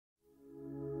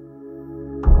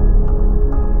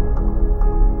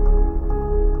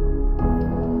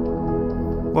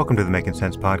Welcome to the Making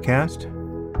Sense podcast.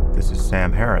 This is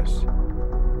Sam Harris.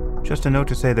 Just a note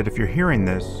to say that if you're hearing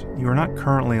this, you are not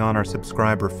currently on our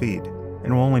subscriber feed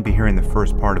and will only be hearing the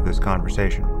first part of this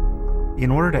conversation. In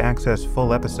order to access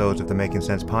full episodes of the Making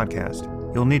Sense podcast,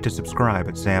 you'll need to subscribe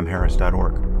at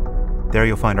samharris.org. There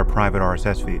you'll find our private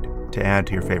RSS feed to add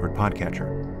to your favorite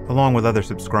podcatcher, along with other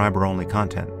subscriber-only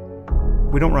content.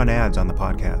 We don't run ads on the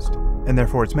podcast, and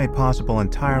therefore it's made possible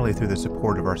entirely through the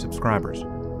support of our subscribers.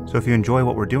 So if you enjoy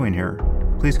what we're doing here,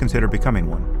 please consider becoming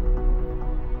one.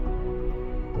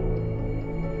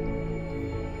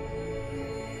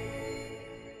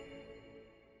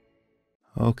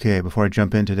 Okay, before I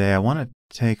jump in today, I want to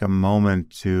take a moment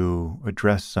to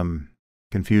address some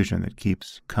confusion that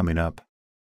keeps coming up.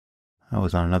 I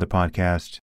was on another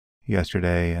podcast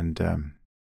yesterday and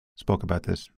spoke about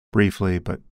this briefly,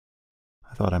 but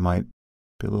I thought I might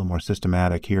be a little more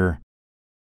systematic here.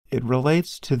 It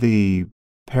relates to the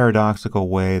paradoxical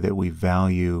way that we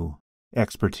value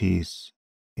expertise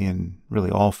in really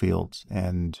all fields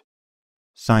and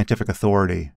scientific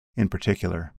authority in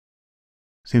particular.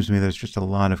 Seems to me there's just a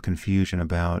lot of confusion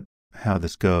about how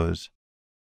this goes.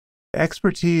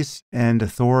 Expertise and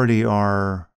authority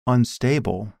are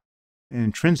unstable,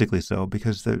 intrinsically so,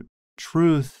 because the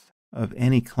truth of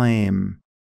any claim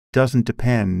doesn't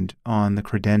depend on the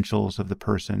credentials of the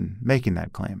person making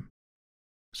that claim.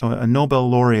 So a Nobel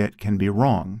laureate can be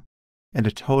wrong, and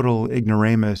a total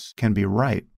ignoramus can be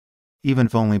right, even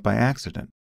if only by accident.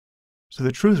 So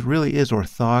the truth really is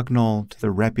orthogonal to the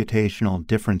reputational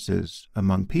differences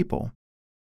among people.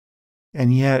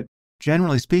 And yet,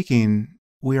 generally speaking,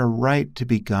 we are right to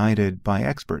be guided by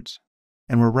experts,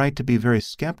 and we're right to be very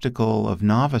skeptical of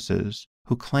novices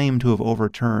who claim to have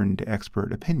overturned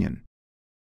expert opinion.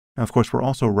 Now, of course, we're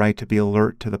also right to be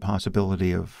alert to the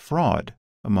possibility of fraud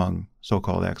among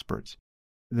so-called experts.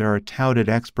 There are touted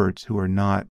experts who are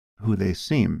not who they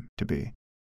seem to be.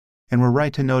 And we're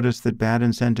right to notice that bad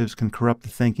incentives can corrupt the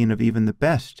thinking of even the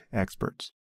best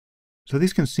experts. So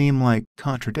these can seem like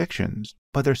contradictions,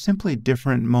 but they're simply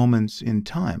different moments in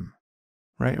time,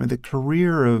 right? I mean, the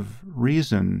career of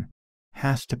reason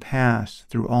has to pass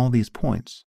through all these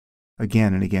points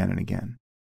again and again and again.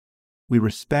 We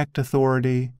respect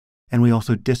authority, and we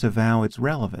also disavow its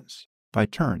relevance by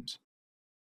turns.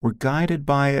 We're guided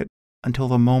by it until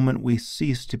the moment we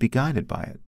cease to be guided by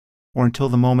it, or until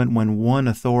the moment when one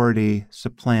authority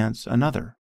supplants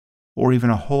another, or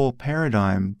even a whole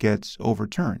paradigm gets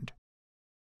overturned.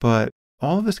 But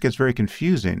all of this gets very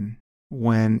confusing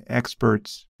when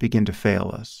experts begin to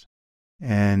fail us,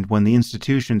 and when the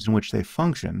institutions in which they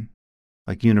function,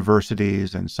 like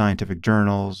universities and scientific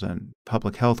journals and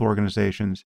public health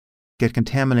organizations, get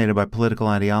contaminated by political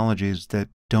ideologies that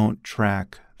don't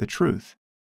track the truth.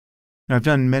 Now, I've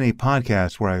done many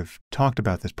podcasts where I've talked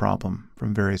about this problem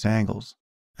from various angles,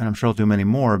 and I'm sure I'll do many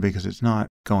more because it's not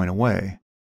going away.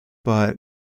 But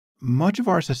much of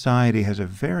our society has a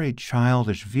very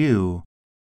childish view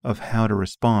of how to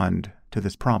respond to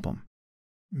this problem.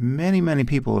 Many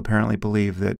people apparently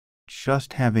believe that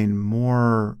just having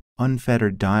more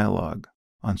unfettered dialogue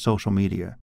on social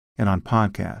media and on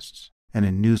podcasts and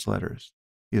in newsletters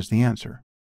is the answer.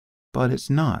 But it's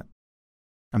not.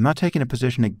 I'm not taking a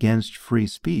position against free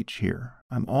speech here.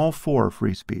 I'm all for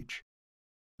free speech.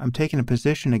 I'm taking a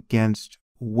position against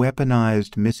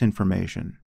weaponized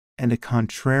misinformation and a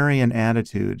contrarian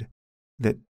attitude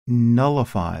that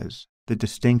nullifies the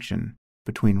distinction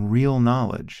between real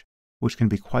knowledge, which can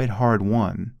be quite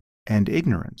hard-won, and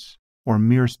ignorance or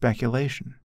mere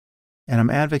speculation. And I'm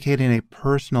advocating a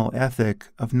personal ethic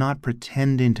of not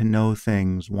pretending to know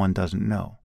things one doesn't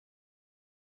know.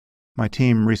 My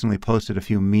team recently posted a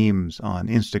few memes on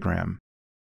Instagram.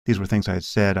 These were things I had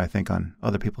said, I think, on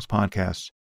other people's podcasts.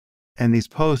 And these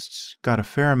posts got a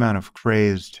fair amount of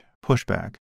crazed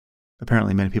pushback.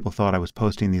 Apparently, many people thought I was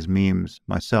posting these memes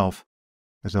myself,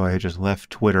 as though I had just left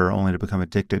Twitter only to become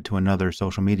addicted to another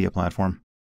social media platform.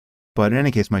 But in any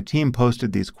case, my team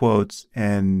posted these quotes,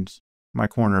 and my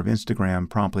corner of Instagram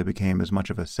promptly became as much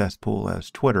of a cesspool as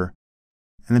Twitter.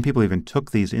 And then people even took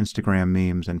these Instagram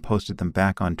memes and posted them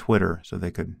back on Twitter so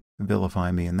they could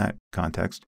vilify me in that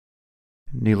context.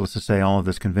 Needless to say, all of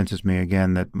this convinces me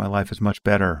again that my life is much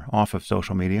better off of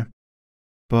social media.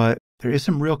 But there is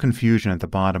some real confusion at the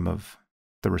bottom of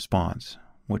the response,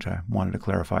 which I wanted to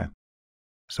clarify.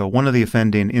 So one of the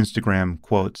offending Instagram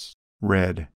quotes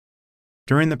read,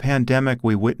 "During the pandemic,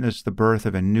 we witnessed the birth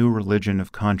of a new religion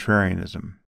of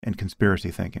contrarianism and conspiracy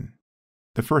thinking,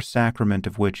 the first sacrament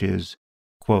of which is,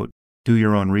 quote, do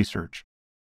your own research.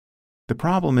 The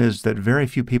problem is that very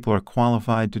few people are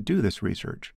qualified to do this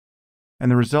research, and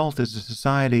the result is a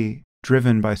society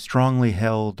driven by strongly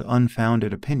held,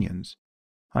 unfounded opinions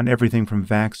on everything from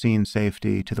vaccine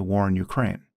safety to the war in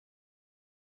Ukraine.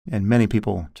 And many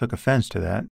people took offense to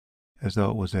that, as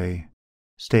though it was a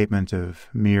statement of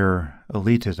mere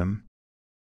elitism.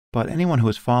 But anyone who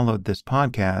has followed this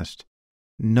podcast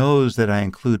knows that I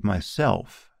include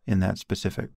myself in that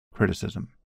specific criticism.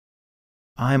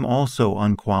 I'm also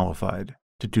unqualified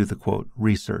to do the, quote,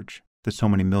 research that so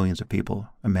many millions of people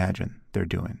imagine they're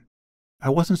doing. I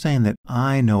wasn't saying that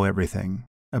I know everything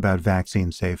about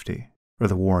vaccine safety or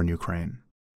the war in Ukraine.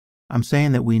 I'm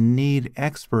saying that we need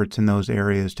experts in those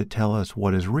areas to tell us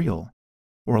what is real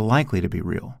or likely to be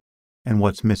real and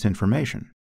what's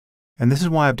misinformation. And this is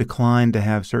why I've declined to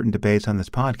have certain debates on this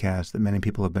podcast that many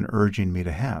people have been urging me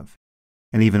to have,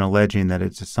 and even alleging that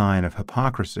it's a sign of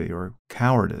hypocrisy or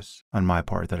cowardice on my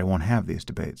part that I won't have these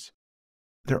debates.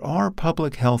 There are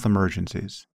public health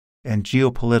emergencies and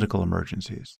geopolitical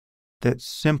emergencies that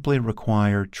simply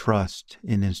require trust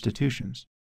in institutions.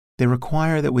 They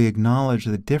require that we acknowledge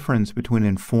the difference between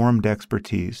informed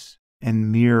expertise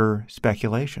and mere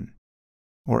speculation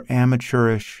or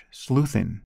amateurish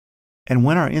sleuthing. And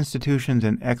when our institutions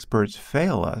and experts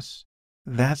fail us,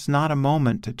 that's not a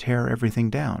moment to tear everything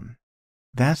down.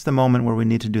 That's the moment where we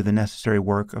need to do the necessary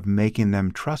work of making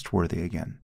them trustworthy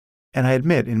again. And I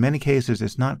admit, in many cases,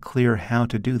 it's not clear how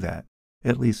to do that,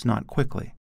 at least not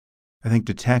quickly. I think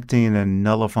detecting and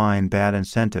nullifying bad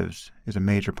incentives is a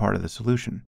major part of the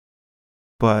solution.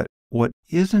 But what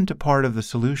isn't a part of the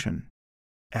solution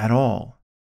at all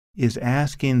is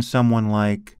asking someone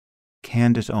like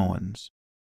Candace Owens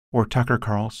or Tucker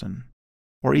Carlson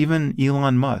or even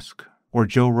Elon Musk or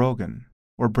Joe Rogan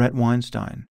or Brett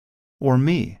Weinstein or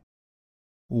me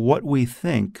what we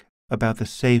think about the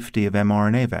safety of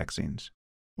mRNA vaccines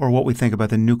or what we think about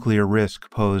the nuclear risk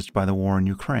posed by the war in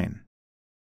Ukraine.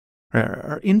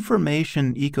 Our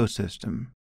information ecosystem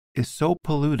is so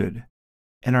polluted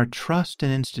and our trust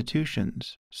in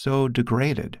institutions so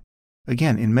degraded,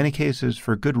 again, in many cases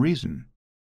for good reason,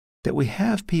 that we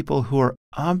have people who are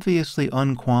obviously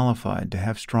unqualified to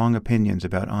have strong opinions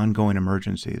about ongoing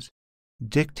emergencies,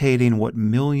 dictating what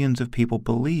millions of people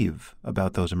believe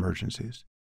about those emergencies,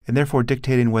 and therefore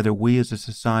dictating whether we as a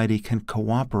society can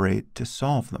cooperate to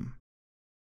solve them.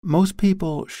 Most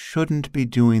people shouldn't be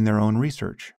doing their own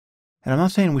research. And I'm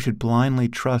not saying we should blindly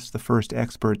trust the first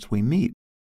experts we meet.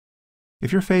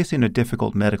 If you're facing a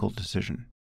difficult medical decision,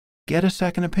 get a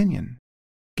second opinion,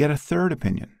 get a third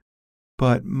opinion.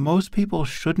 But most people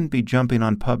shouldn't be jumping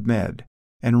on PubMed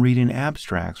and reading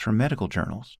abstracts from medical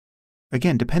journals.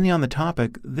 Again, depending on the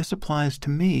topic, this applies to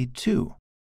me too.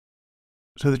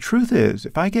 So the truth is,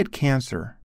 if I get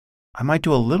cancer, I might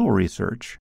do a little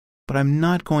research, but I'm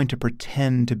not going to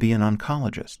pretend to be an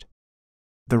oncologist.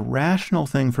 The rational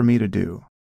thing for me to do,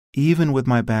 even with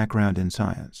my background in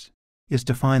science, is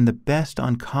to find the best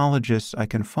oncologists I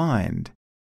can find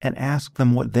and ask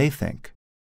them what they think.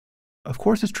 Of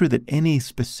course, it's true that any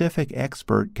specific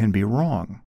expert can be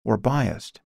wrong or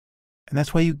biased, and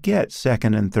that's why you get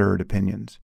second and third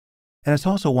opinions. And it's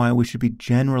also why we should be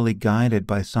generally guided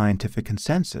by scientific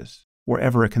consensus,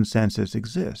 wherever a consensus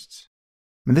exists.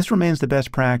 And this remains the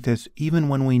best practice even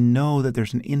when we know that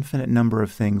there's an infinite number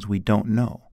of things we don't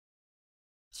know.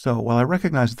 So while I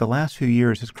recognize that the last few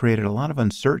years has created a lot of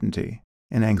uncertainty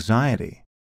and anxiety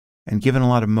and given a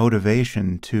lot of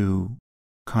motivation to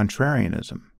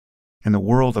contrarianism, and the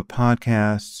world of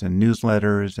podcasts and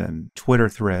newsletters and Twitter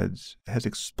threads has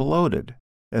exploded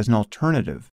as an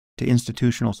alternative to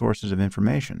institutional sources of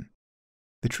information,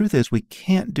 the truth is we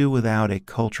can't do without a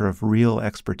culture of real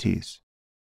expertise.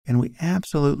 And we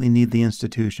absolutely need the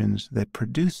institutions that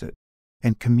produce it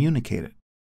and communicate it.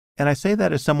 And I say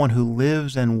that as someone who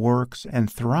lives and works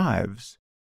and thrives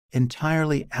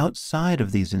entirely outside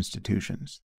of these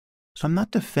institutions. So I'm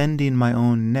not defending my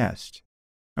own nest.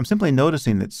 I'm simply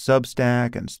noticing that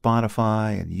Substack and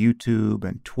Spotify and YouTube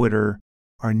and Twitter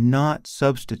are not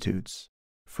substitutes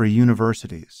for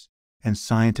universities and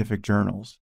scientific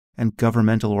journals and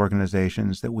governmental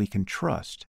organizations that we can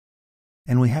trust.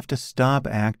 And we have to stop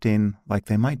acting like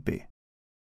they might be.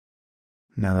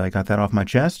 Now that I got that off my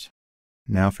chest,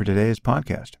 now for today's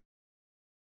podcast.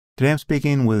 Today I'm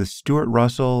speaking with Stuart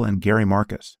Russell and Gary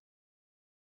Marcus.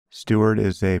 Stuart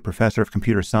is a professor of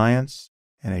computer science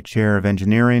and a chair of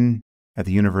engineering at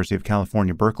the University of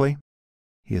California, Berkeley.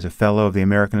 He is a fellow of the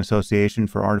American Association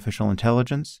for Artificial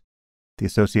Intelligence, the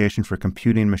Association for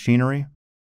Computing Machinery,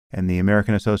 and the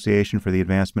American Association for the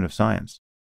Advancement of Science.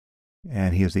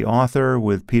 And he is the author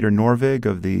with Peter Norvig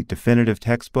of the definitive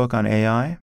textbook on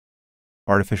AI,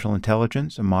 Artificial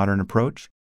Intelligence, A Modern Approach.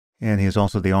 And he is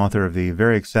also the author of the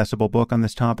very accessible book on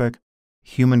this topic,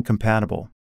 Human Compatible: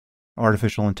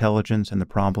 Artificial Intelligence and the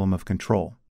Problem of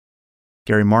Control.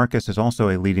 Gary Marcus is also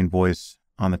a leading voice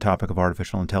on the topic of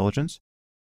artificial intelligence.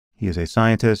 He is a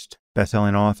scientist,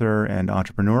 best-selling author, and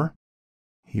entrepreneur.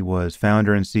 He was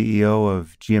founder and CEO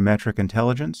of Geometric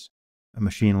Intelligence, a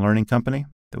machine learning company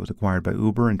that was acquired by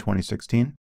Uber in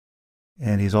 2016.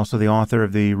 And he's also the author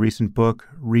of the recent book,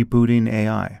 Rebooting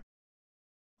AI,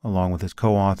 along with his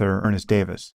co-author, Ernest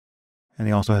Davis. And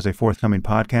he also has a forthcoming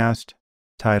podcast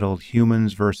titled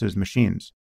Humans versus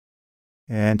Machines.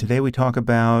 And today we talk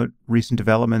about recent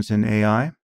developments in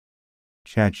AI,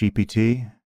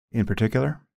 ChatGPT in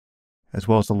particular, as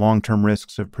well as the long-term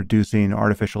risks of producing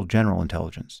artificial general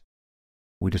intelligence.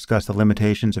 We discuss the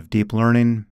limitations of deep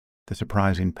learning, the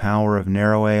surprising power of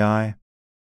narrow AI,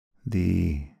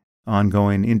 the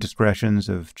ongoing indiscretions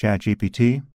of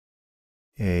ChatGPT,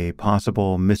 a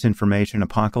possible misinformation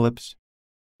apocalypse,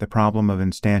 the problem of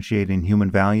instantiating human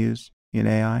values in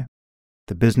AI,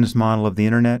 the business model of the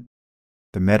internet,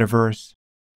 the metaverse,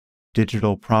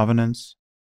 digital provenance,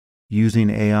 using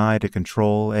AI to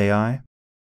control AI,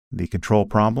 the control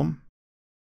problem,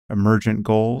 emergent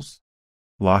goals,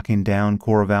 locking down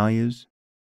core values,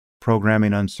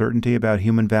 programming uncertainty about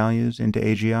human values into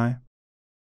AGI,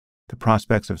 the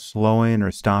prospects of slowing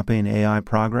or stopping AI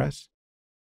progress,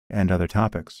 and other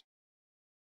topics.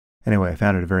 Anyway, I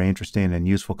found it a very interesting and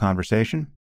useful conversation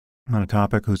on a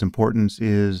topic whose importance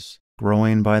is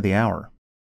growing by the hour.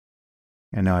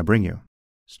 And now I bring you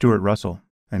Stuart Russell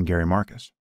and Gary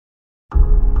Marcus.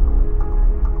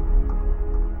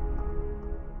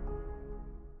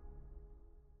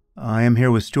 I am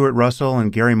here with Stuart Russell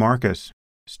and Gary Marcus.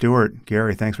 Stuart,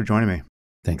 Gary, thanks for joining me.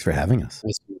 Thanks for having us.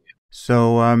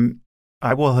 So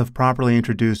I will have properly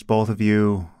introduced both of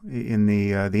you in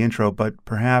the intro, but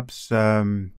perhaps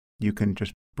you can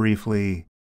just briefly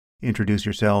introduce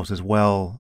yourselves as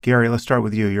well. Gary, let's start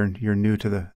with you. You're new to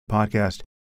the podcast.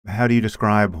 How do you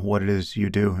describe what it is you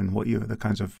do and the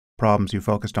kinds of problems you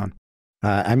focused on?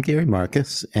 I'm Gary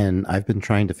Marcus, and I've been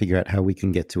trying to figure out how we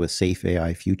can get to a safe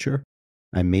AI future.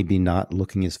 I'm maybe not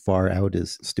looking as far out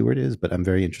as Stuart is, but I'm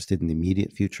very interested in the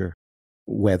immediate future,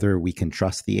 whether we can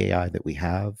trust the AI that we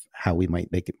have, how we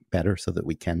might make it better so that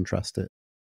we can trust it.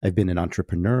 I've been an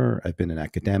entrepreneur. I've been an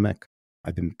academic.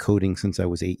 I've been coding since I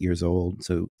was 8 years old.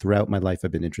 So throughout my life,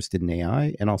 I've been interested in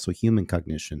AI and also human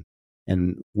cognition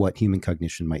and what human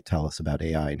cognition might tell us about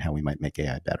AI and how we might make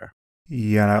AI better.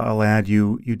 Yeah, I'll add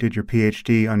you did your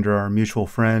PhD under our mutual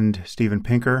friend, Steven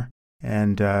Pinker,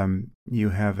 and you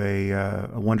have a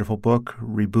wonderful book,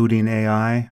 Rebooting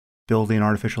AI, Building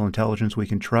Artificial Intelligence We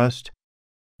Can Trust.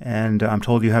 And I'm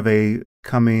told you have a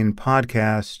coming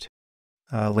podcast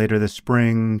later this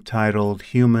spring titled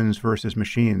Humans versus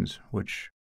Machines, which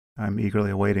I'm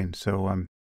eagerly awaiting. So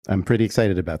I'm pretty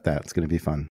excited about that. It's going to be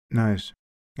fun. Nice.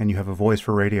 And you have a voice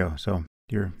for radio, so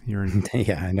you're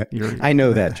yeah, I know. I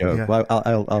know that joke. Yeah. Well,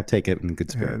 I'll take it in good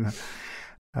spirit.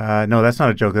 No, that's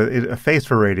not a joke. A face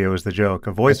for radio is the joke.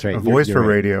 A voice right. a voice you're for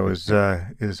right. radio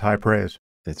is high praise.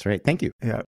 That's right. Thank you.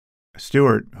 Yeah.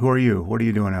 Stuart, who are you? What are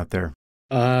you doing out there?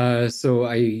 So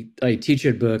I teach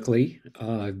at Berkeley.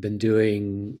 I've been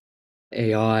doing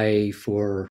AI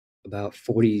for about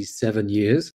 47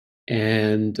 years.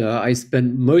 And I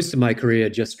spent most of my career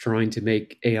just trying to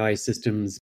make AI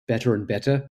systems better and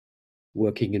better,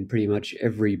 working in pretty much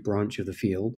every branch of the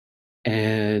field.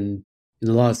 And in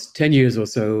the last 10 years or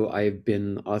so, I've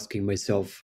been asking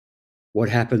myself, what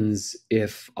happens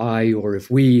if I or if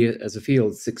we as a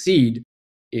field succeed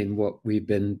in what we've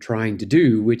been trying to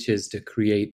do, which is to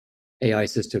create AI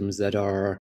systems that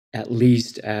are at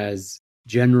least as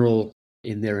general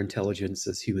in their intelligence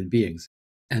as human beings.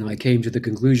 And I came to the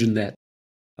conclusion that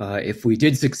if we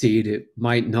did succeed, it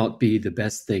might not be the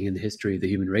best thing in the history of the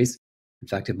human race. In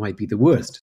fact, it might be the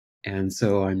worst. And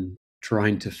so I'm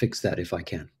trying to fix that if I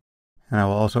can. And I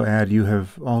will also add, you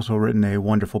have also written a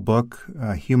wonderful book,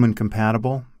 Human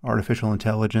Compatible: Artificial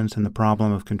Intelligence and the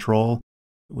Problem of Control,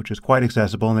 which is quite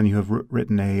accessible. And then you have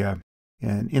written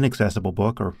an inaccessible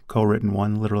book, or co-written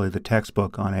one, literally the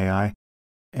textbook on AI.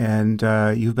 And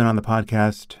you've been on the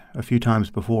podcast a few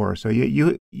times before. So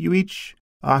you each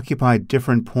occupy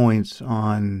different points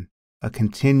on a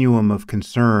continuum of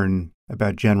concern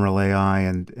about general AI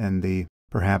and the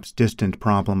perhaps distant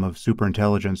problem of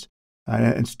superintelligence.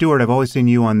 And Stuart, I've always seen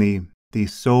you on the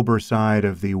sober side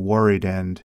of the worried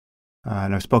end.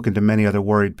 And I've spoken to many other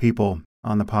worried people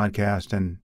on the podcast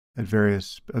and at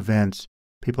various events.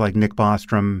 People like Nick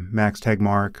Bostrom, Max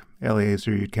Tegmark,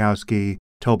 Eliezer Yudkowsky,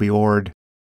 Toby Ord.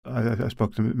 I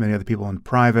spoke to many other people in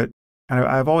private. And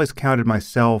I've always counted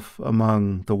myself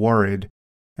among the worried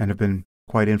and have been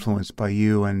quite influenced by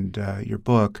you and your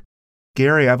book.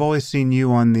 Gary, I've always seen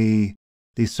you on the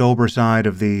sober side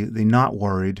of the not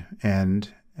worried,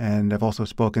 and I've also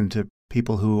spoken to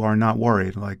people who are not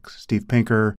worried, like Steve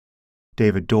Pinker,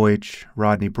 David Deutsch,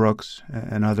 Rodney Brooks,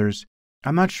 and others.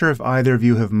 I'm not sure if either of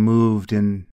you have moved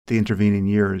in the intervening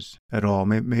years at all.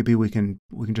 Maybe we can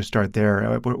just start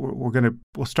there.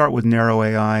 We'll start with narrow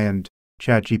AI and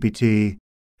ChatGPT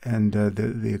and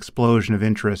the explosion of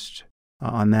interest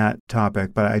on that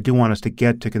topic. But I do want us to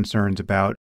get to concerns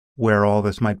about where all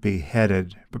this might be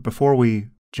headed. But before we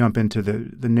jump into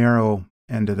the narrow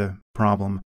end of the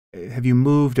problem, have you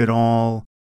moved at all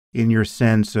in your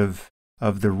sense of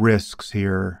the risks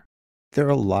here? There are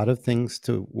a lot of things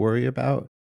to worry about.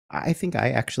 I think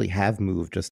I actually have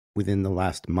moved just within the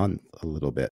last month a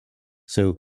little bit.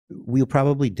 So we'll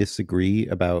probably disagree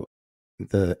about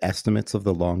the estimates of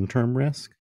the long-term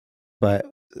risk. But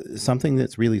something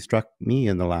that's really struck me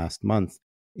in the last month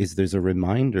is there's a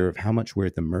reminder of how much we're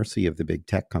at the mercy of the big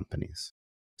tech companies.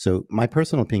 So my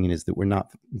personal opinion is that we're not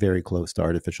very close to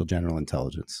artificial general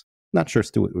intelligence. Not sure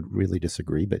Stuart would really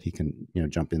disagree, but he can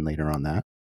jump in later on that.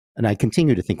 And I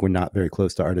continue to think we're not very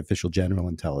close to artificial general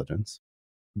intelligence.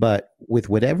 But with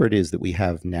whatever it is that we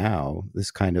have now,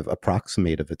 this kind of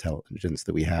approximative intelligence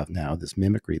that we have now, this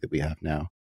mimicry that we have now,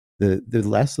 the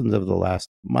lessons of the last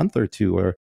month or two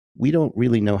are we don't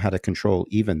really know how to control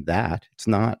even that. It's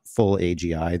not full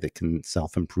AGI that can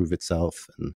self-improve itself.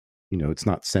 And, it's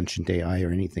not sentient AI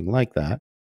or anything like that.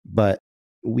 But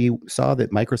we saw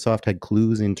that Microsoft had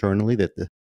clues internally that the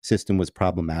system was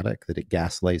problematic, that it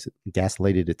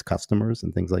gaslighted its customers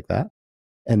and things like that.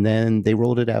 And then they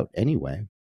rolled it out anyway.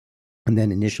 And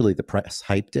then initially the press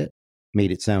hyped it,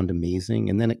 made it sound amazing.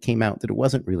 And then it came out that it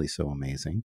wasn't really so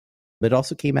amazing. But it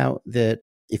also came out that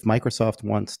if Microsoft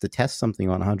wants to test something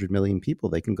on 100 million people,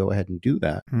 they can go ahead and do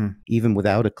that, even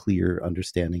without a clear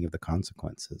understanding of the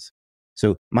consequences.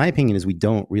 So my opinion is we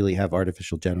don't really have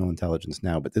artificial general intelligence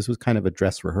now, but this was kind of a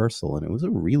dress rehearsal, and it was a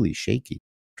really shaky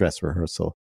dress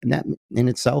rehearsal. And that in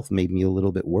itself made me a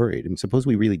little bit worried. I mean, suppose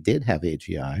we really did have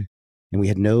AGI and we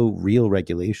had no real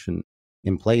regulation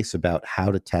in place about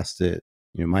how to test it.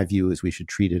 My view is we should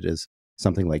treat it as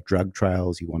something like drug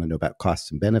trials. You want to know about costs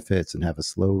and benefits and have a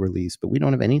slow release, but we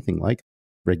don't have anything like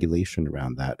regulation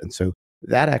around that. And so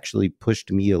that actually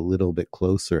pushed me a little bit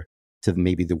closer to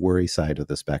maybe the worry side of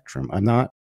the spectrum. I'm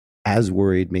not as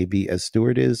worried maybe as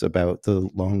Stuart is about the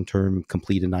long-term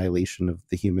complete annihilation of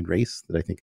the human race that I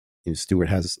think Stuart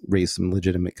has raised some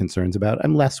legitimate concerns about.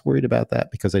 I'm less worried about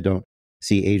that because I don't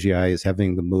see AGI as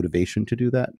having the motivation to do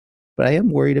that. But I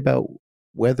am worried about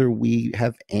whether we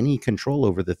have any control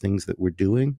over the things that we're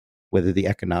doing, whether the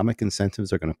economic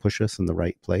incentives are going to push us in the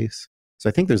right place. So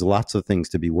I think there's lots of things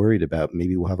to be worried about.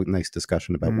 Maybe we'll have a nice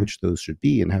discussion about which those should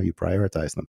be and how you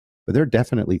prioritize them. But there are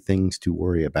definitely things to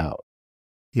worry about.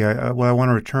 Yeah, well, I want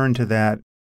to return to that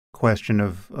question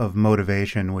of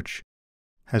motivation, which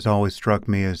has always struck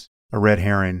me as a red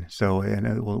herring. So,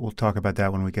 and we'll talk about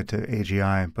that when we get to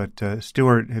AGI. But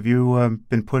Stuart, have you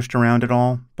been pushed around at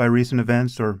all by recent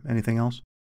events or anything else?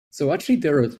 So actually,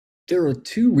 there are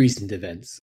two recent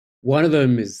events. One of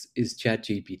them is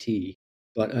ChatGPT,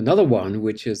 but another one,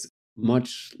 which is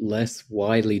much less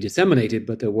widely disseminated,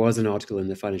 but there was an article in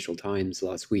the Financial Times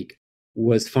last week,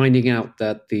 was finding out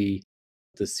that the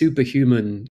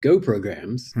superhuman Go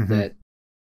programs that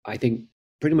I think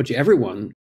pretty much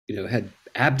everyone had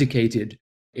abdicated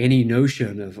any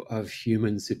notion of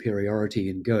human superiority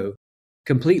in Go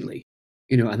completely.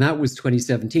 And that was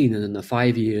 2017. And in the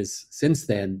 5 years since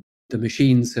then, the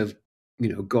machines have,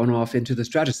 gone off into the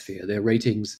stratosphere. Their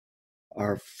ratings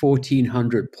are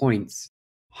 1,400 points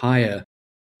higher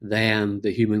than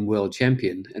the human world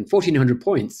champion. And 1,400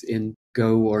 points in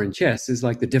Go or in chess is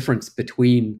like the difference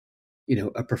between,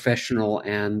 a professional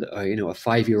and, a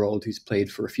 5-year-old who's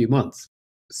played for a few months.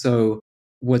 So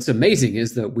what's amazing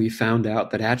is that we found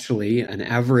out that actually an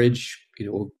average,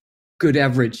 good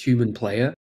average human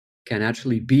player can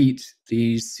actually beat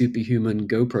these superhuman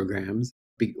Go programs,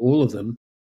 beat all of them,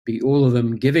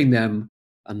 giving them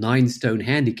a 9-stone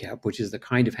handicap, which is the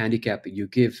kind of handicap that you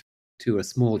give to a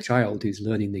small child who's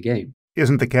learning the game.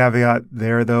 Isn't the caveat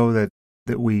there, though, that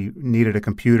we needed a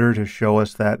computer to show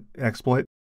us that exploit?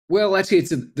 Well, actually,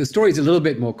 the story's a little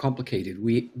bit more complicated.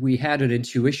 We had an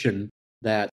intuition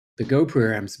that the Go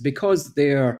programs, because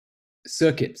they're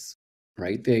circuits,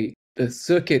 right? The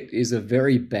circuit is a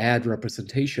very bad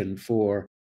representation for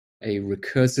a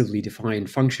recursively defined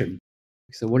function.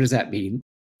 So what does that mean?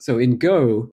 So in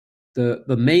Go, the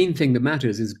main thing that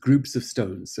matters is groups of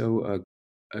stones. So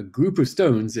a group of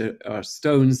stones are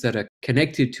stones that are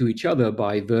connected to each other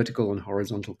by vertical and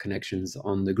horizontal connections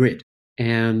on the grid.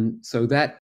 And so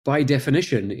that by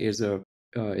definition, is a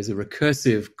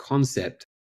recursive concept,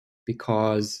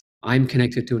 because I'm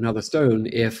connected to another stone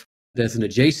if there's an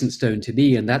adjacent stone to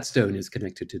me and that stone is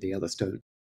connected to the other stone.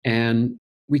 And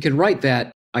we can write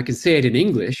that. I can say it in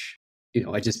English.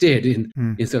 I just did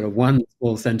in sort of one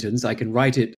small sentence. I can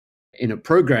write it in a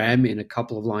program in a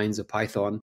couple of lines of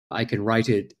Python. I can write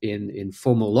it in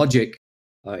formal logic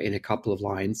in a couple of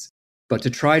lines. But to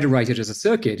try to write it as a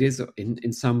circuit is,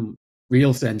 in some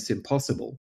real sense,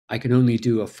 impossible. I can only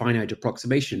do a finite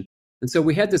approximation. And so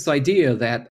we had this idea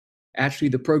that actually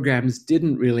the programs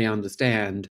didn't really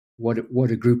understand what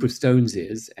a group of stones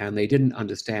is, and they didn't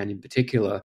understand in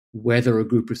particular whether a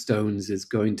group of stones is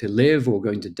going to live or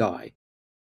going to die.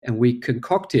 And we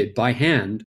concocted by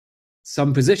hand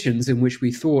some positions in which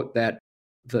we thought that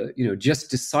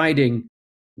just deciding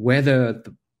whether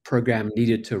the program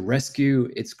needed to rescue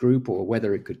its group or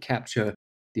whether it could capture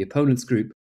the opponent's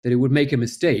group, that it would make a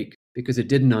mistake because it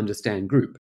didn't understand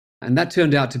group. And that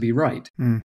turned out to be right.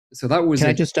 So that was... Can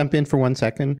I just jump in for 1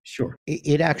 second? Sure.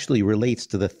 It actually relates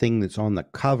to the thing that's on the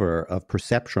cover of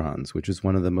Perceptrons, which is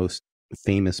one of the most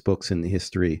famous books in the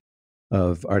history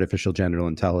of artificial general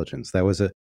intelligence. That was an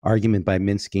argument by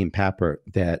Minsky and Papert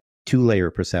that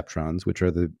two-layer perceptrons, which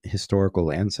are the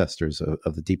historical ancestors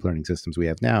of the deep learning systems we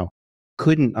have now,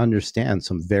 couldn't understand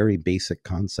some very basic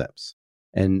concepts.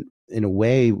 And in a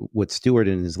way, what Stuart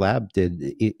in his lab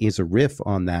did is a riff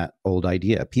on that old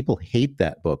idea. People hate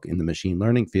that book in the machine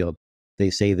learning field. They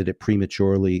say that it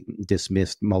prematurely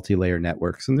dismissed multi-layer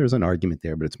networks, and there's an argument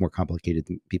there, but it's more complicated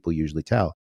than people usually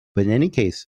tell. But in any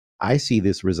case, I see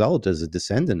this result as a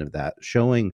descendant of that,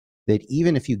 showing that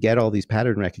even if you get all these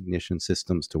pattern recognition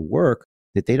systems to work,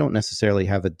 that they don't necessarily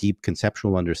have a deep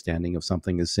conceptual understanding of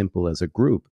something as simple as a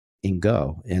group in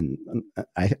Go. And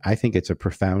I think it's a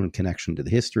profound connection to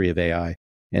the history of AI,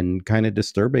 and kind of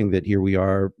disturbing that here we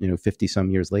are, 50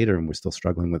 some years later, and we're still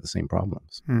struggling with the same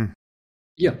problems.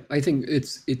 Yeah, I think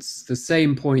it's the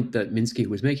same point that Minsky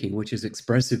was making, which is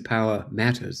expressive power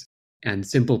matters. And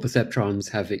simple perceptrons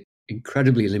have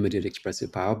incredibly limited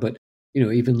expressive power, but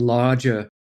even larger,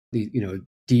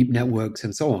 deep networks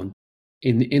and so on,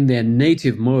 in their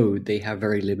native mode, they have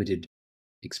very limited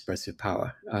expressive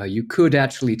power. You could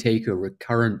actually take a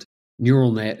recurrent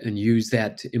neural net and use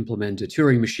that to implement a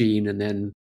Turing machine, and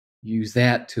then use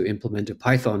that to implement a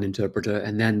Python interpreter,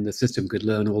 and then the system could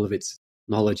learn all of its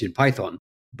knowledge in Python.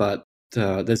 But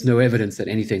there's no evidence that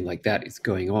anything like that is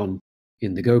going on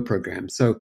in the Go program.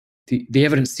 So the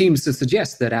evidence seems to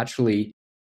suggest that actually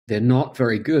they're not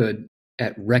very good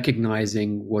at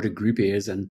recognizing what a group is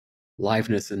and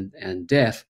liveness and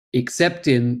death, except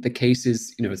in the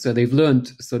cases, so they've learned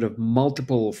sort of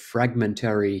multiple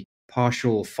fragmentary,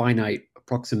 partial, finite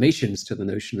approximations to the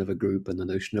notion of a group and the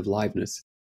notion of liveness.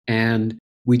 And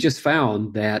we just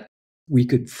found that we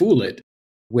could fool it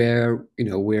where,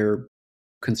 we're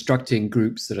constructing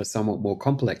groups that are somewhat more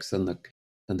complex than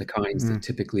the kinds that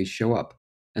typically show up.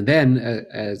 And then,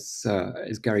 as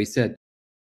Gary said,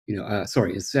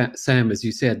 as Sam, as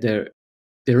you said,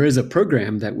 there is a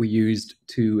program that we used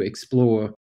to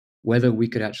explore whether we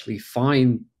could actually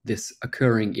find this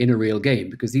occurring in a real game,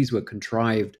 because these were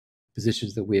contrived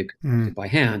positions that we had constructed by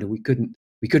hand, and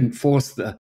we couldn't force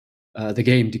the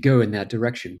game to go in that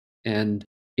direction. And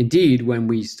indeed, when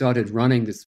we started running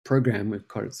this program, we've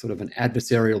called it sort of an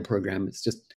adversarial program. It's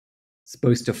just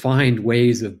supposed to find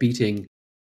ways of beating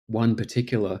one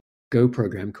particular Go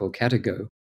program called CataGo.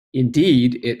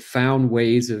 Indeed, it found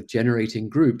ways of generating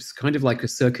groups, kind of like a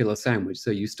circular sandwich.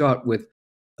 So you start with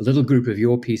a little group of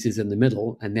your pieces in the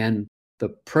middle, and then the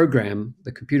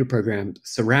computer program,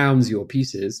 surrounds your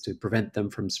pieces to prevent them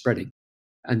from spreading.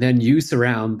 And then you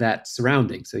surround that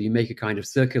surrounding. So you make a kind of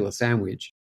circular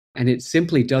sandwich, and it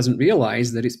simply doesn't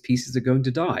realize that its pieces are going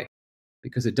to die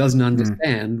because it doesn't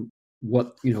understand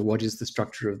what is the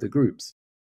structure of the groups.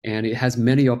 And it has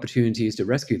many opportunities to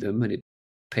rescue them, and it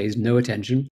pays no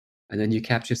attention. And then you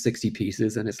capture 60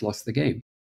 pieces and it's lost the game.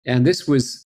 And this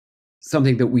was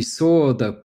something that we saw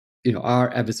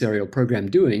our adversarial program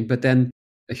doing, but then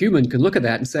a human can look at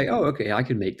that and say, oh, okay, I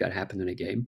can make that happen in a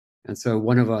game. And so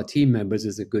one of our team members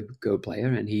is a good Go player,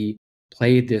 and he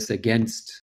played this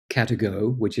against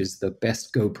CataGo, which is the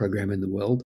best Go program in the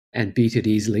world, and beat it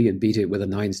easily, and beat it with a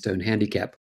 9-stone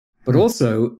handicap. But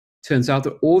also, turns out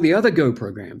that all the other Go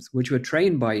programs, which were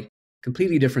trained by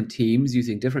completely different teams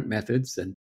using different methods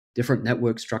and different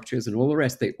network structures and all the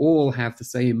rest, they all have the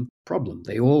same problem.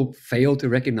 They all fail to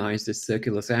recognize this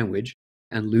circular sandwich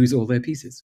and lose all their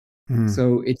pieces.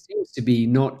 So it seems to be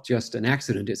not just an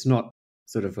accident. It's not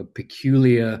sort of a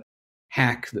peculiar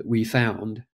hack that we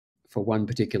found for one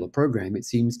particular program. It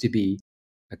seems to be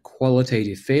a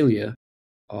qualitative failure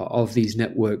of these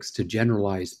networks to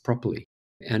generalize properly.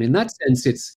 And in that sense,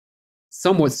 it's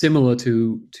somewhat similar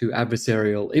to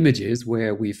adversarial images,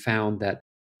 where we found that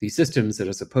these systems that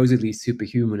are supposedly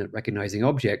superhuman at recognizing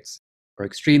objects are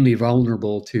extremely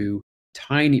vulnerable to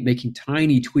making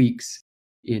tiny tweaks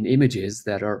in images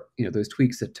that are, those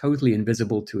tweaks are totally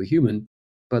invisible to a human,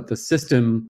 but the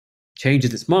system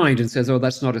changes its mind and says, oh,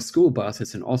 that's not a school bus,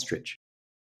 it's an ostrich,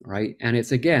 right? And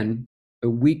it's, again, a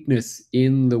weakness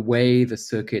in the way the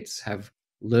circuits have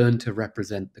learned to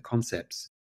represent the concepts.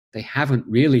 They haven't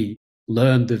really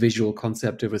learned the visual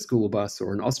concept of a school bus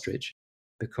or an ostrich,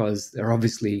 because they're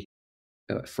obviously,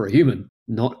 for a human,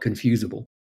 not confusable.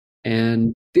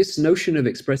 And this notion of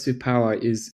expressive power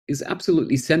is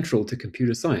absolutely central to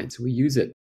computer science. We use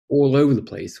it all over the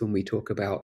place when we talk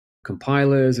about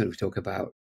compilers and we talk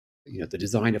about the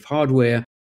design of hardware.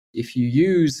 If you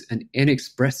use an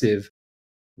inexpressive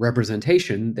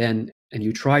representation, and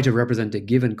you try to represent a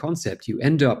given concept, you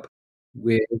end up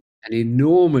with an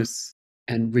enormous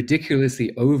and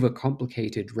ridiculously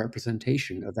overcomplicated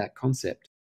representation of that concept.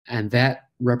 And that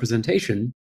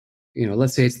representation,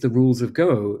 let's say it's the rules of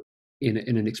Go, in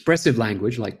an expressive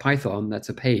language like Python, that's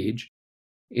a page.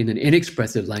 In an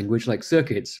inexpressive language like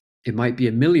circuits, it might be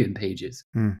 1 million pages.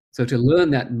 So to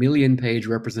learn that 1 million-page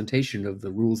representation of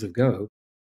the rules of Go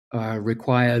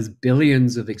requires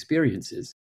billions of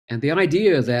experiences. And the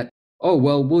idea that, oh,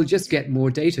 well, we'll just get more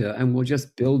data and we'll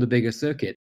just build a bigger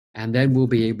circuit, and then we'll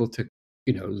be able to,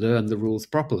 learn the rules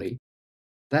properly,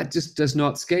 that just does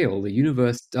not scale. The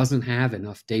universe doesn't have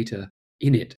enough data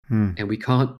in it. And we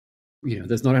can't,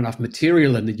 there's not enough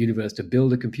material in the universe to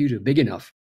build a computer big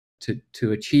enough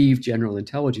to achieve general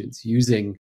intelligence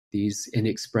using these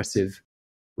inexpressive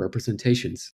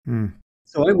representations.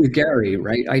 So I'm with Gary,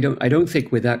 right? I don't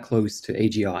think we're that close to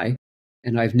AGI,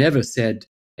 and I've never said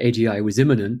AGI was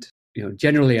imminent.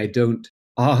 Generally I don't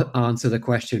answer the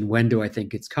question, when do I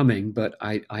think it's coming? But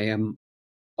I am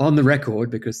on the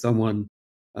record because someone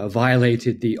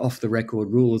violated the off-the-record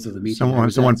rules of the meeting.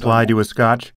 Someone plied you with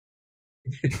scotch?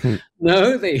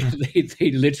 No, they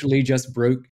literally just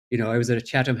broke. I was at a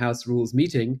Chatham House Rules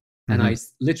meeting, and I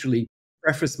literally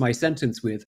prefaced my sentence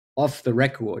with "off the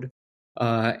record,"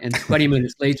 and 20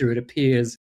 minutes later, it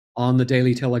appears on the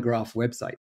Daily Telegraph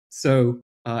website. So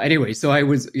anyway, so I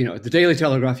was, the Daily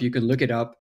Telegraph. You can look it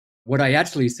up. What I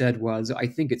actually said was, I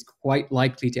think it's quite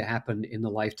likely to happen in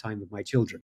the lifetime of my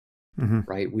children,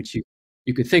 right? Which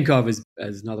you could think of as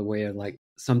another way of like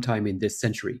sometime in this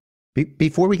century.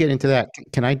 Before we get into that,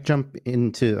 can I jump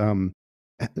into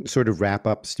sort of wrap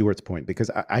up Stuart's point?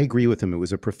 Because I agree with him. It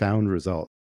was a profound result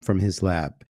from his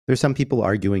lab. There's some people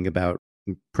arguing about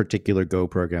particular Go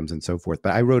programs and so forth,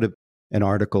 but I wrote an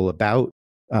article about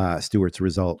Stuart's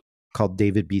result called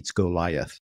David Beats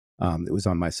Goliath. It was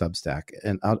on my Substack.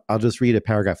 And I'll just read a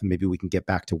paragraph and maybe we can get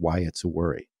back to why it's a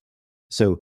worry.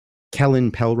 So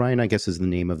Kellen Pelrine, I guess, is the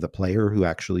name of the player who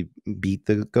actually beat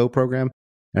the Go program.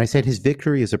 And I said his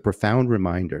victory is a profound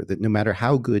reminder that no matter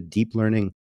how good deep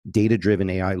learning, data-driven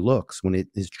AI looks when it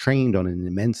is trained on an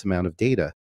immense amount of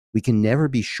data, we can never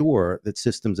be sure that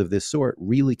systems of this sort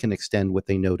really can extend what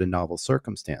they know to novel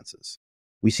circumstances.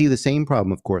 We see the same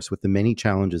problem, of course, with the many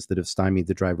challenges that have stymied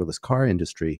the driverless car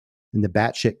industry and the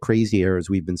batshit crazy errors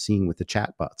we've been seeing with the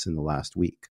chatbots in the last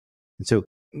week. And so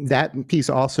that piece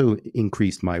also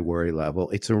increased my worry level.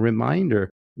 It's a reminder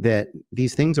that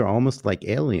these things are almost like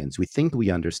aliens. We think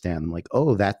we understand them, like,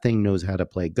 oh, that thing knows how to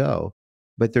play Go.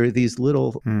 But there are these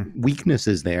little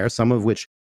weaknesses there, some of which,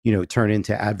 turn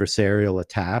into adversarial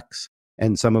attacks,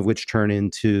 and some of which turn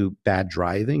into bad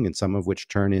driving, and some of which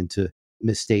turn into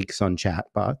mistakes on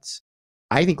chatbots.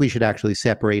 I think we should actually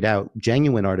separate out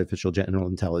genuine artificial general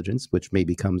intelligence, which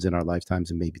maybe comes in our lifetimes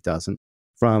and maybe doesn't,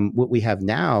 from what we have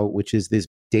now, which is this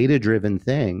data-driven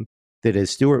thing that,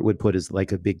 as Stuart would put, is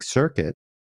like a big circuit.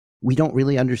 We don't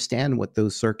really understand what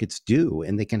those circuits do,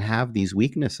 and they can have these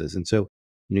weaknesses. And so,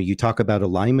 you talk about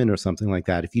alignment or something like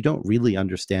that. If you don't really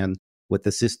understand what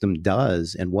the system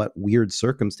does and what weird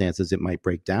circumstances it might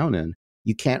break down in,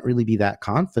 you can't really be that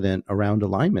confident around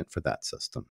alignment for that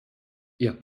system.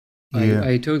 Yeah.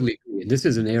 I totally agree. This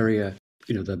is an area,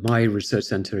 that my research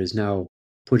center is now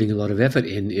putting a lot of effort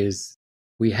in, is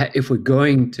if we're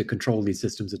going to control these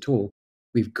systems at all,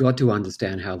 we've got to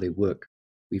understand how they work.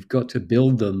 We've got to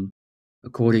build them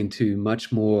according to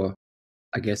much more,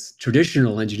 I guess,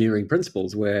 traditional engineering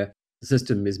principles, where the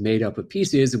system is made up of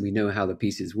pieces and we know how the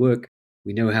pieces work,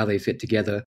 we know how they fit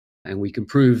together, and we can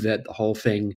prove that the whole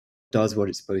thing does what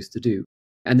it's supposed to do.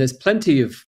 And there's plenty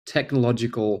of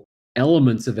technological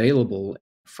elements available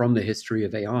from the history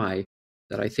of AI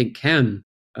that I think can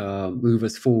move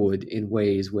us forward in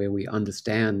ways where we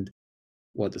understand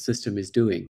what the system is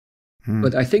doing. Hmm.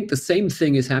 But I think the same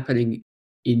thing is happening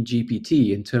in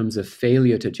GPT in terms of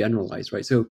failure to generalize, right?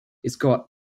 So it's got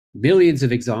millions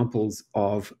of examples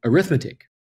of arithmetic.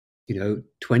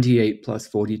 28 plus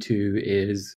 42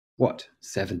 is what?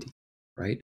 70,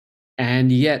 right?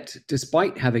 And yet,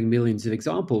 despite having millions of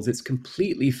examples, it's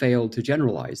completely failed to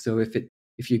generalize. So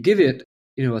if you give it,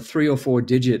 a 3 or 4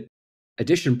 digit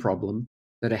addition problem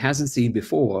that it hasn't seen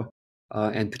before,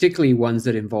 and particularly ones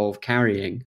that involve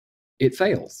carrying, it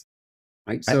fails,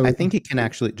 right? So I think it can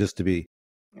actually, just to be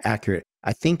accurate,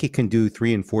 I think it can do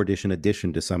 3 and 4 digit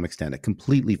addition to some extent. It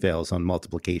completely fails on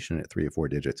multiplication at 3 or 4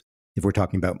 digits. If we're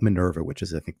talking about Minerva, which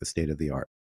is, I think, the state of the art.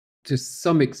 to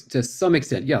some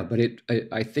extent, yeah. But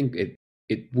I think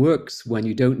it works when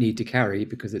you don't need to carry,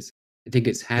 because it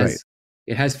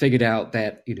has figured out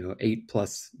that 8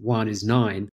 plus 1 is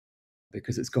 9,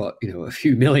 because it's got a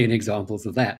few million examples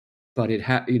of that. But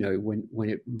when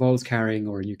it involves carrying,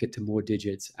 or you get to more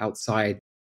digits outside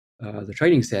the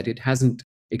training set, it hasn't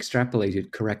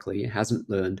extrapolated correctly. It hasn't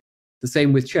learned. The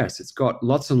same with chess. It's got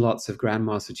lots and lots of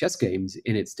grandmaster chess games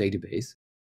in its database,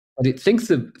 but it thinks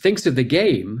of the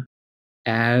game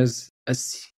as a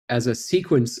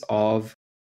sequence of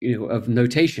of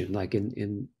notation, like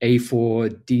in A4,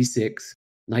 D6,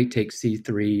 knight takes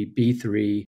C3,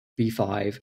 B3,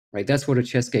 B5, right? That's what a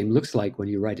chess game looks like when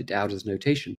you write it out as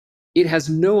notation. It has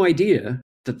no idea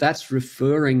that that's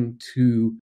referring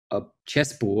to a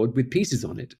chessboard with pieces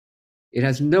on it. It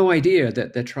has no idea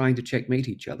that they're trying to checkmate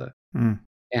each other. Mm.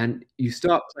 And you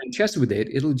start playing chess with it,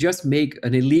 it'll just make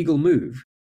an illegal move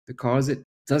because it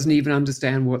doesn't even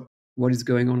understand what is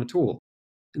going on at all.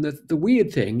 And the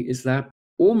weird thing is that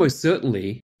almost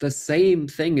certainly the same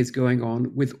thing is going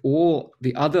on with all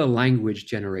the other language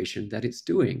generation that it's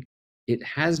doing. It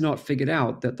has not figured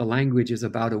out that the language is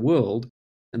about a world,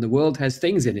 and the world has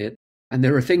things in it, and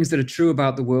there are things that are true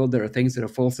about the world, there are things that are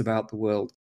false about the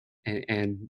world.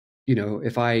 And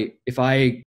if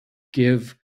I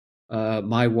give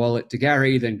my wallet to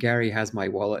Gary, then Gary has my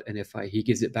wallet, and if he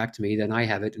gives it back to me, then I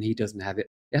have it and he doesn't have it.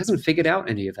 It hasn't figured out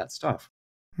any of that stuff.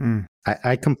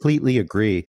 I completely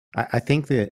agree. I think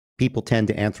that people tend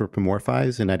to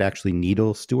anthropomorphize, and I'd actually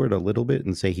needle Stuart a little bit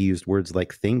and say he used words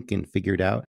like think and figured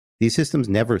out. These systems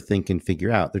never think and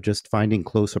figure out. They're just finding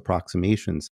close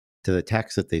approximations to the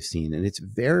text that they've seen. And it's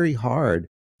very hard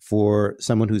for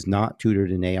someone who's not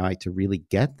tutored in AI to really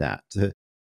get that,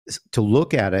 to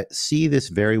look at it, see this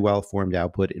very well-formed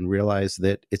output, and realize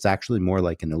that it's actually more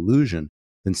like an illusion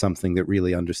than something that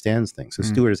really understands things. So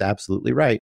Stuart is absolutely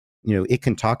right. It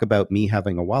can talk about me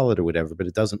having a wallet or whatever, but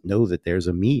it doesn't know that there's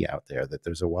a me out there, that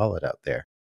there's a wallet out there.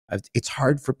 It's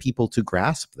hard for people to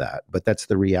grasp that, but that's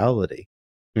the reality.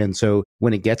 And so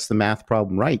when it gets the math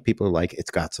problem right, people are like,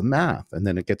 it's got some math. And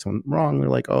then it gets one wrong. They're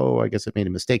like, oh, I guess it made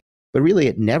a mistake. But really,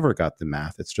 it never got the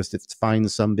math. It's just it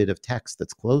finds some bit of text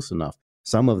that's close enough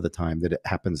some of the time that it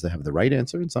happens to have the right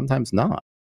answer, and sometimes not.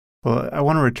 Well, I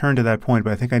want to return to that point,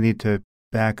 but I think I need to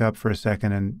back up for a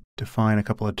second and define a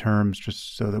couple of terms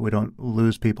just so that we don't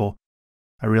lose people.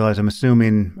 I realize I'm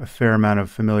assuming a fair amount of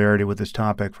familiarity with this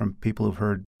topic from people who've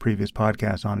heard previous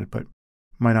podcasts on it, but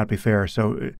might not be fair.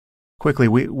 So quickly,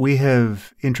 we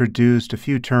have introduced a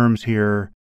few terms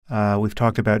here. We've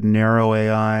talked about narrow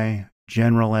AI,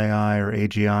 general AI or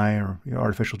AGI, or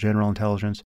artificial general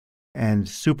intelligence, and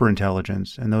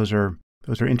superintelligence, and those are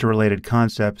interrelated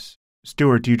concepts.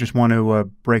 Stuart, do you just want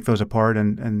to break those apart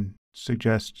and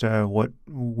suggest what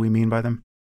we mean by them?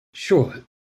 Sure.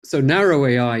 So narrow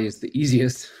AI is the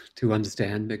easiest to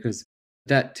understand because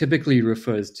that typically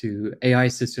refers to AI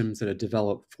systems that are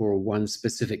developed for one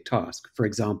specific task. For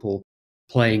example,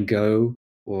 playing Go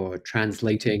or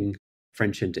translating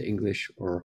French into English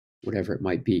or whatever it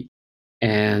might be.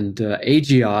 And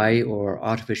AGI, or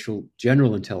artificial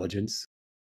general intelligence,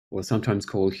 or sometimes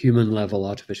called human level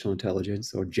artificial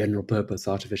intelligence or general purpose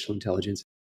artificial intelligence,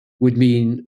 would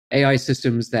mean AI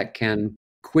systems that can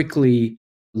quickly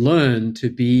learn to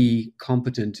be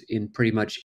competent in pretty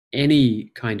much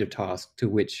any kind of task to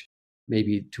which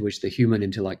the human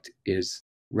intellect is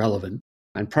relevant,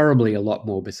 and probably a lot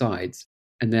more besides.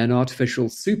 And then artificial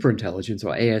superintelligence,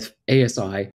 or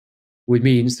ASI, would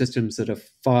mean systems that are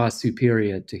far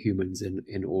superior to humans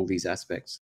in all these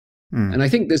aspects. And I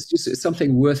think there's just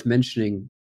something worth mentioning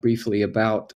briefly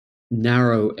about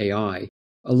narrow AI.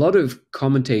 A lot of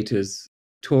commentators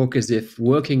talk as if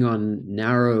working on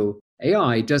narrow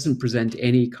AI doesn't present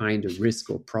any kind of risk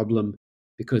or problem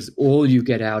because all you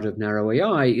get out of narrow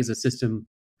AI is a system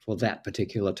for that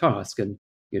particular task. And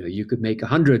you could make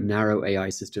 100 narrow AI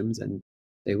systems and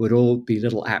they would all be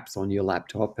little apps on your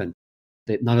laptop, and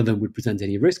that none of them would present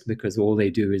any risk because all they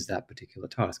do is that particular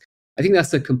task. I think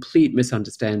that's a complete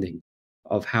misunderstanding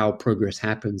of how progress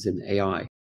happens in AI.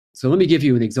 So let me give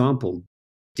you an example.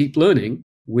 Deep learning,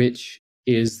 which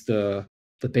is the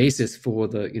basis for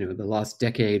the last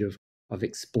decade of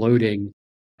exploding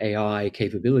AI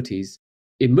capabilities,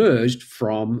 emerged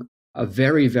from a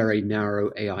very, very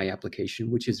narrow AI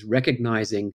application, which is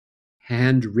recognizing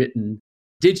handwritten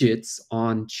digits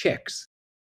on checks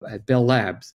at Bell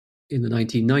Labs in the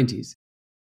 1990s.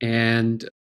 And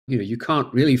you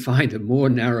can't really find a more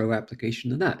narrow application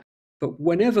than that. But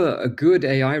whenever a good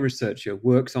AI researcher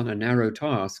works on a narrow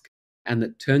task and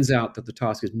it turns out that the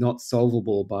task is not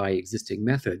solvable by existing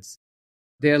methods,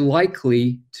 they're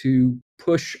likely to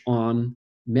push on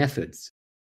methods,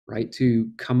 right? To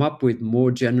come up with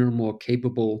more general, more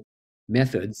capable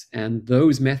methods. And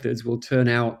those methods will turn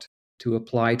out to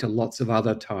apply to lots of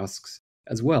other tasks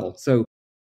as well. So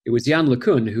it was Jan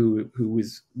LeCun who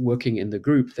was working in the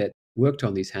group that worked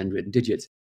on these handwritten digits.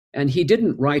 And he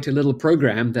didn't write a little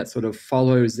program that sort of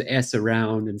follows the S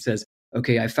around and says,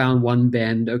 okay, I found one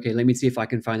bend. Okay, let me see if I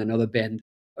can find another bend.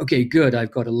 Okay, good.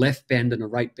 I've got a left bend and a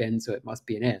right bend, so it must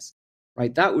be an S,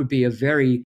 right? That would be a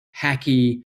very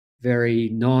hacky, very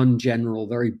non-general,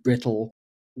 very brittle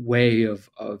way of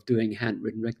doing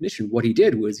handwritten recognition. What he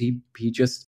did was he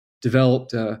just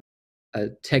developed a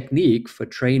technique for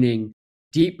training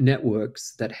deep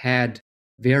networks that had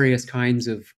various kinds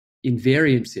of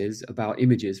invariances about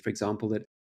images. For example, that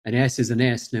an S is an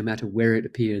S no matter where it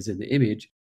appears in the image.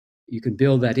 You can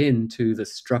build that into the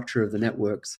structure of the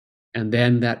networks, and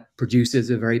then that produces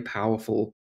a very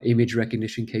powerful image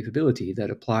recognition capability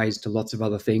that applies to lots of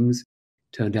other things,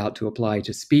 turned out to apply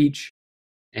to speech,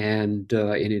 and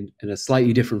in a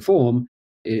slightly different form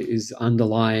is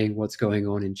underlying what's going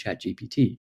on in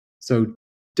ChatGPT. So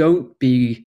don't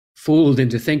be fooled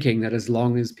into thinking that as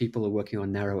long as people are working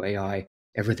on narrow AI,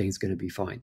 everything's going to be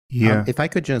fine. Yeah. If I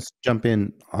could just jump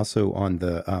in also on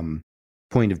the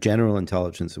point of general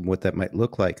intelligence and what that might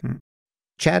look like.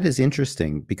 Chat is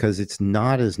interesting because it's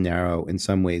not as narrow in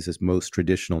some ways as most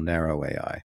traditional narrow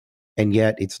AI. And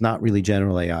yet it's not really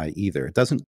general AI either. It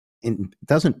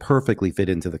doesn't perfectly fit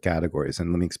into the categories.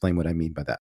 And let me explain what I mean by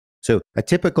that. So a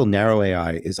typical narrow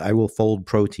AI is I will fold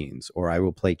proteins or I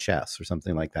will play chess or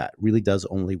something like that. It really does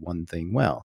only one thing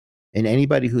well. And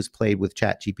anybody who's played with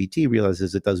ChatGPT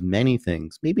realizes it does many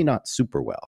things, maybe not super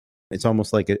well. It's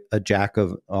almost like a jack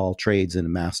of all trades and a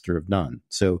master of none.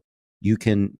 So you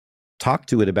can talk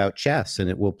to it about chess and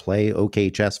it will play okay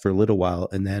chess for a little while.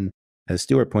 And then, as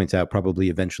Stuart points out, probably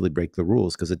eventually break the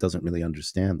rules because it doesn't really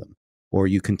understand them. Or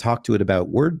you can talk to it about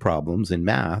word problems in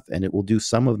math and it will do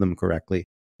some of them correctly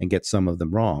and get some of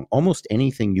them wrong. Almost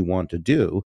anything you want to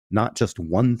do, not just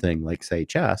one thing like, say,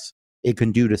 chess, it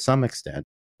can do to some extent,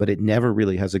 but it never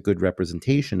really has a good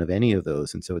representation of any of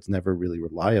those. And so it's never really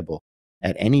reliable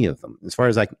at any of them. As far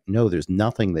as I know, there's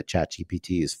nothing that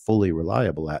ChatGPT is fully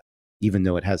reliable at, even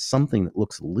though it has something that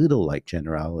looks a little like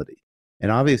generality.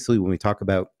 And obviously, when we talk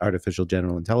about artificial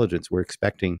general intelligence, we're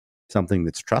expecting something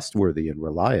that's trustworthy and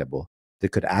reliable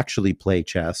that could actually play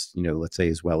chess, let's say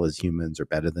as well as humans or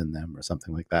better than them or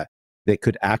something like that, that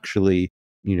could actually,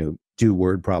 do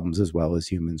word problems as well as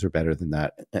humans or better than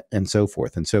that and so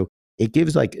forth. And so it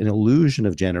gives like an illusion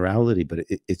of generality, but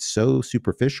it's so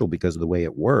superficial because of the way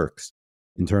it works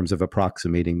in terms of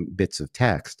approximating bits of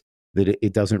text that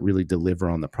it doesn't really deliver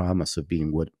on the promise of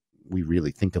being what we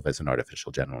really think of as an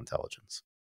artificial general intelligence.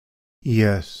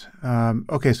 Yes.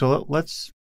 Okay, so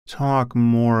let's talk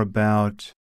more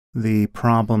about the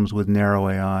problems with narrow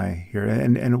AI here.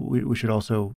 And we should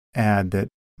also add that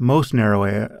most narrow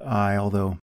AI,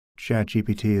 although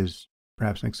ChatGPT is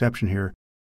perhaps an exception here,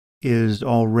 is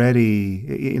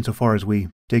already, insofar as we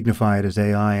dignify it as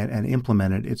AI and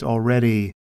implement it, it's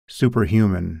already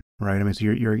superhuman, right? I mean, so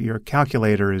your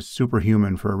calculator is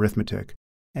superhuman for arithmetic.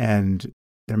 And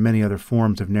there are many other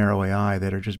forms of narrow AI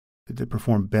that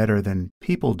perform better than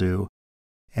people do.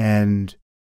 And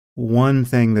one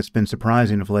thing that's been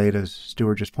surprising of late, as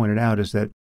Stuart just pointed out, is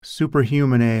that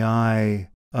superhuman AI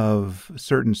of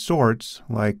certain sorts,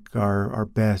 like our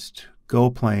best Go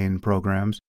plane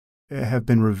programs, have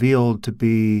been revealed to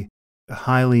be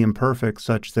highly imperfect,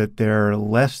 such that they're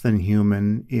less than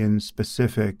human in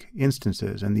specific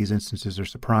instances. And these instances are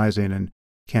surprising and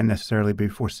can't necessarily be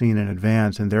foreseen in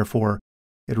advance. And therefore,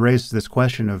 it raises this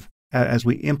question of, as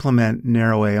we implement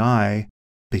narrow AI,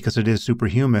 because it is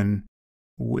superhuman,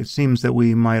 it seems that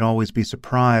we might always be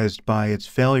surprised by its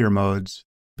failure modes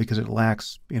because it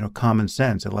lacks, common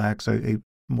sense. It lacks a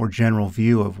more general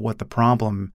view of what the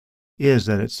problem is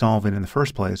that it's solving in the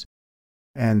first place.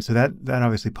 And so that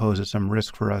obviously poses some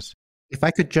risk for us. If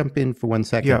I could jump in for 1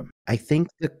 second, Yeah. I think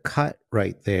the cut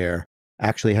right there,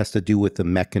 actually has to do with the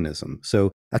mechanism.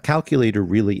 So a calculator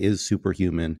really is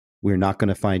superhuman. We're not going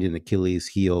to find an Achilles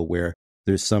heel where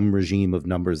there's some regime of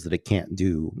numbers that it can't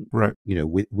do, Right.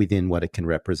 within what it can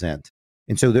represent.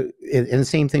 And so, and the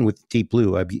same thing with Deep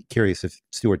Blue. I'd be curious if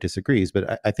Stuart disagrees,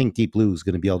 but I think Deep Blue is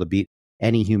going to be able to beat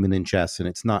any human in chess, and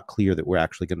it's not clear that we're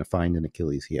actually going to find an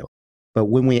Achilles heel. But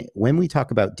when we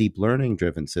talk about deep learning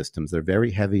driven systems, they're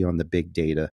very heavy on the big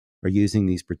data or using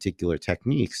these particular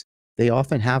techniques. They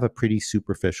often have a pretty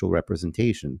superficial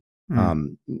representation.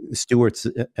 Stuart's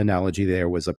analogy there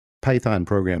was a Python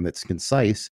program that's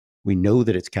concise. We know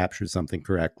that it's captured something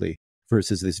correctly,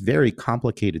 versus this very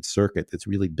complicated circuit that's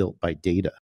really built by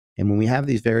data. And when we have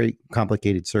these very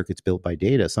complicated circuits built by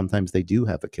data, sometimes they do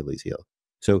have Achilles heel.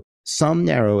 So some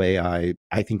narrow AI,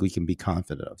 I think we can be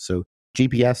confident of. So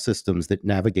GPS systems that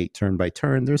navigate turn by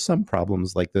turn, there's some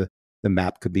problems like the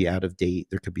map could be out of date,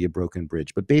 there could be a broken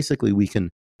bridge, but basically we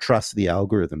can trust the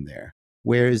algorithm there.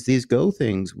 Whereas these Go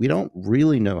things, we don't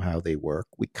really know how they work.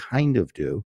 We kind of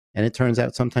do. And it turns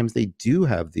out sometimes they do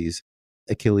have these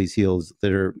Achilles heels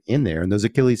that are in there. And those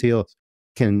Achilles heels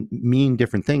can mean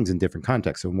different things in different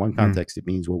contexts. So in one context, it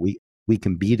means, well, we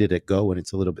can beat it at Go and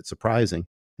it's a little bit surprising.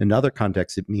 In another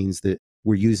context, it means that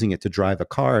we're using it to drive a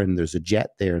car and there's a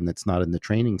jet there and that's not in the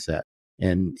training set.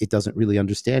 And it doesn't really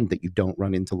understand that you don't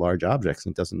run into large objects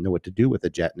and it doesn't know what to do with a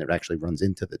jet, and it actually runs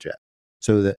into the jet.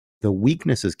 So the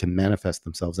weaknesses can manifest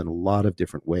themselves in a lot of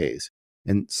different ways.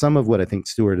 And some of what I think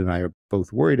Stuart and I are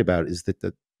both worried about is that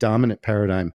the dominant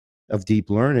paradigm of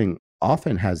deep learning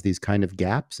often has these kind of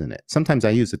gaps in it. Sometimes I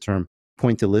use the term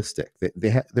pointillistic.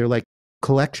 They're like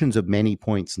collections of many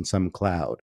points in some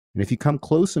cloud. And if you come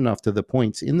close enough to the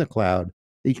points in the cloud,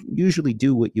 they usually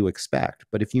do what you expect.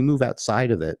 But if you move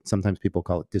outside of it, sometimes people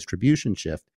call it distribution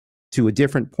shift, to a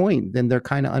different point, then they're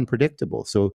kind of unpredictable.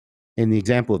 So in the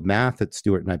example of math that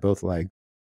Stuart and I both like,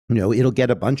 it'll get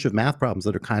a bunch of math problems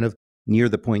that are kind of near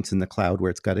the points in the cloud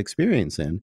where it's got experience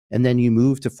in. And then you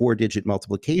move to 4-digit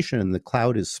multiplication and the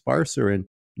cloud is sparser. And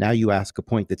now you ask a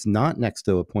point that's not next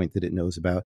to a point that it knows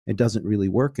about. It doesn't really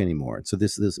work anymore. And so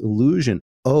this illusion,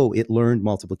 it learned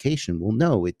multiplication. Well,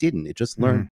 no, it didn't. It just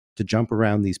learned to jump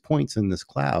around these points in this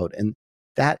cloud. And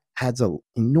that adds an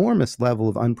enormous level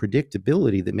of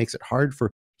unpredictability that makes it hard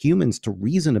for humans to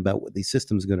reason about what these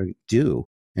systems are going to do.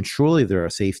 And surely there are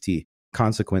safety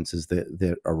consequences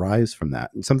that arise from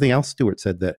that. And something else Stuart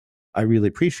said that I really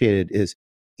appreciated is,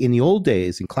 in the old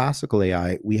days, in classical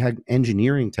AI, we had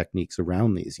engineering techniques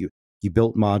around these. You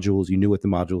built modules, you knew what the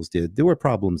modules did. There were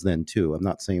problems then too. I'm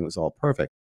not saying it was all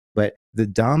perfect, but the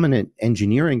dominant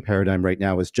engineering paradigm right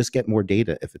now is just get more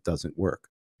data if it doesn't work.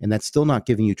 And that's still not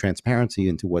giving you transparency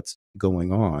into what's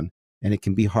going on. And it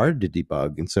can be hard to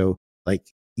debug. And so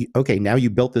now you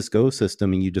built this Go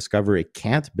system and you discover it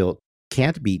can't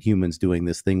beat humans doing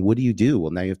this thing. What do you do?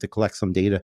 Well, now you have to collect some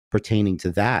data pertaining to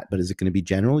that, but is it going to be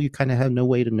general? You kind of have no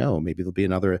way to know. Maybe there'll be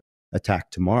another attack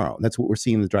tomorrow. And that's what we're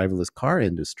seeing in the driverless car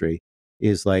industry,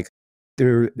 is like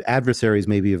their adversaries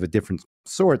maybe of a different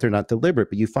sort. They're not deliberate,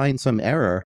 but you find some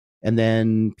error and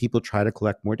then people try to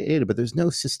collect more data, but there's no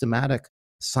systematic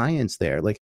science there.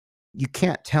 Like, you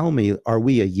can't tell me, are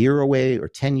we a year away or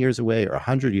 10 years away or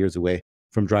 100 years away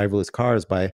from driverless cars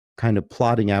by kind of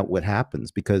plotting out what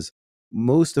happens, because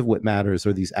most of what matters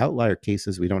are these outlier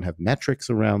cases. We don't have metrics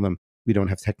around them. We don't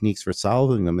have techniques for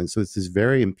solving them. And so it's this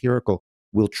very empirical,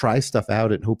 we'll try stuff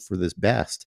out and hope for this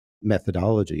best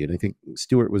methodology. And I think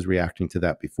Stuart was reacting to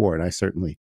that before. And I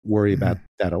certainly worry about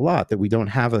that a lot, that we don't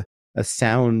have a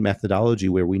sound methodology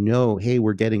where we know, hey,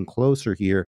 we're getting closer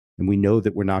here. And we know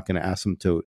that we're not going to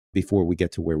asymptote before we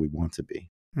get to where we want to be.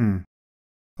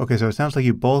 Okay, so it sounds like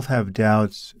you both have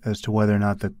doubts as to whether or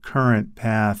not the current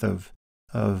path of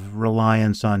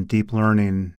reliance on deep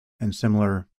learning and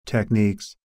similar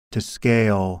techniques to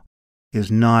scale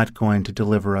is not going to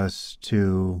deliver us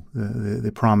to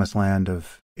the promised land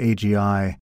of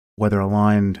AGI, whether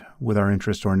aligned with our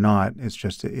interest or not. It's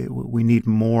just we need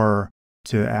more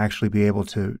to actually be able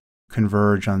to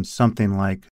converge on something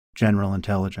like general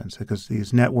intelligence, because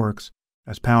these networks,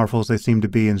 as powerful as they seem to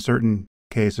be in certain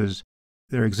cases,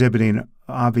 they're exhibiting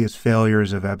obvious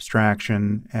failures of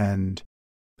abstraction, and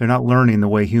they're not learning the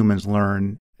way humans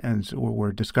learn. And so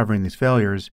we're discovering these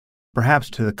failures, perhaps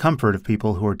to the comfort of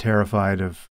people who are terrified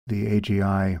of the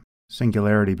AGI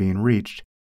singularity being reached.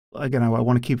 Again, I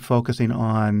want to keep focusing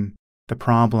on the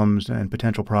problems and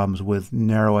potential problems with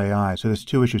narrow AI. So there's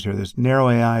two issues here. There's narrow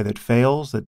AI that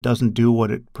fails, that doesn't do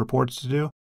what it purports to do.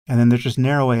 And then there's just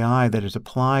narrow AI that is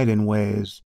applied in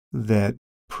ways that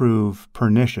prove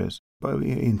pernicious,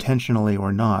 intentionally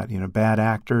or not, bad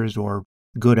actors or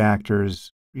good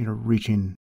actors,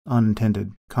 reaching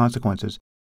unintended consequences.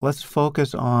 let's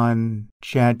focus on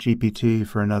ChatGPT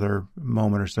for another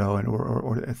moment or so, and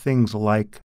or things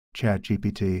like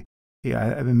ChatGPT.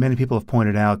 Yeah, I mean, many people have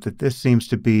pointed out that this seems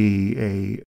to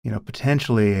be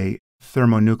potentially a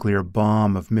thermonuclear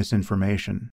bomb of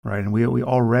misinformation, right? And we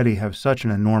already have such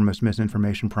an enormous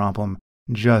misinformation problem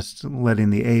just letting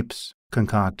the apes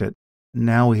concoct it.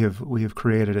 Now we have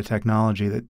created a technology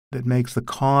that makes the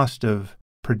cost of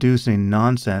producing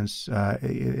nonsense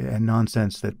and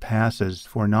nonsense that passes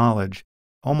for knowledge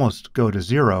almost go to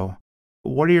zero.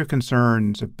 What are your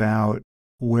concerns about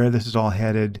where this is all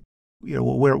headed?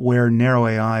 Where narrow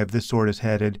AI of this sort is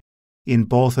headed in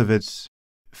both of its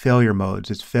failure modes.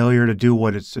 It's failure to do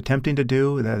what it's attempting to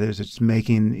do, that is, it's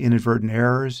making inadvertent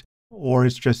errors, or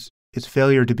it's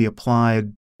failure to be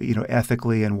applied,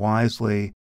 ethically and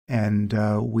wisely. And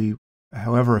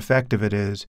however effective it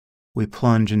is, we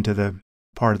plunge into the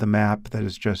part of the map that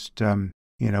is just,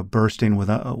 bursting with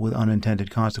unintended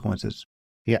consequences.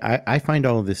 Yeah, I find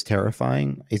all of this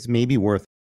terrifying. It's maybe worth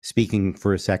speaking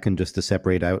for a second just to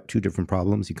separate out two different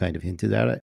problems. You kind of hinted at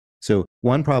it. So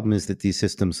one problem is that these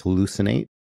systems hallucinate.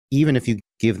 Even if you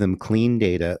give them clean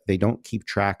data, they don't keep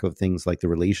track of things like the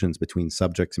relations between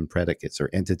subjects and predicates or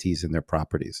entities and their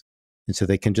properties. And so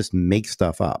they can just make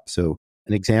stuff up. So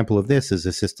an example of this is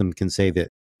a system can say that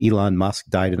Elon Musk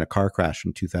died in a car crash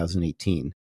in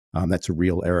 2018. That's a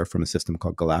real error from a system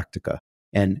called Galactica.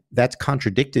 And that's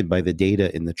contradicted by the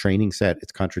data in the training set.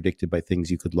 It's contradicted by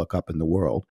things you could look up in the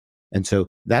world. And so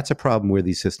that's a problem where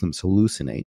these systems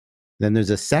hallucinate. Then there's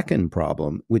a second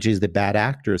problem, which is that bad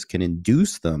actors can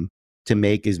induce them to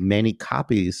make as many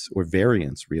copies or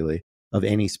variants, really, of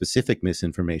any specific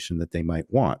misinformation that they might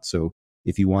want. So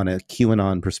if you want a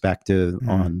QAnon perspective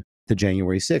on the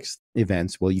January 6th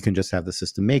events, well, you can just have the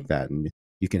system make that, and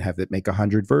you can have it make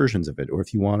 100 versions of it. Or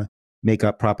if you want to make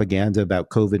up propaganda about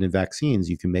COVID and vaccines,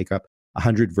 you can make up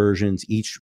 100 versions,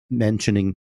 each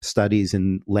mentioning studies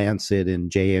in Lancet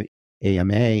and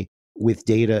JAMA with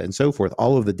data and so forth.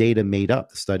 All of the data made up,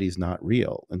 the study's not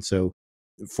real. And so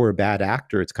for a bad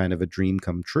actor, it's kind of a dream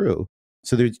come true.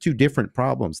 So there's two different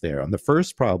problems there. On the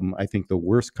first problem, I think the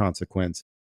worst consequence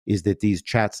is that these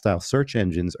chat style search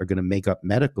engines are going to make up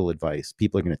medical advice.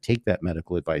 People are going to take that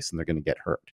medical advice and they're going to get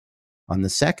hurt. On the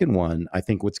second one, I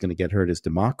think what's going to get hurt is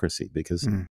democracy, because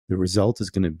the result is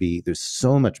going to be there's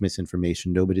so much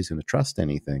misinformation, nobody's going to trust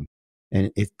anything. And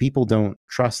if people don't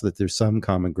trust that there's some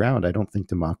common ground, I don't think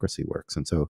democracy works. And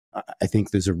so I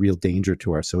think there's a real danger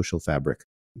to our social fabric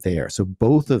there. So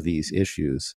both of these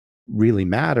issues really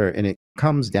matter. And it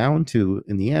comes down to,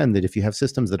 in the end, that if you have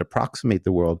systems that approximate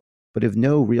the world, but have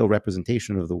no real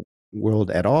representation of the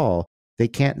world at all, they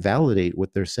can't validate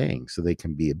what they're saying. So they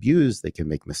can be abused, they can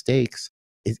make mistakes.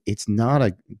 It's not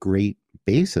a great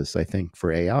basis, I think,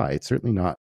 for AI. It's certainly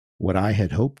not what I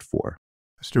had hoped for.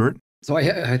 Stuart? So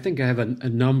I think I have a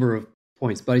number of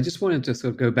points, but I just wanted to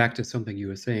sort of go back to something you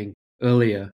were saying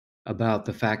earlier about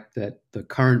the fact that the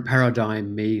current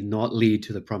paradigm may not lead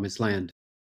to the promised land.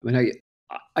 I mean,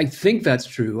 I think that's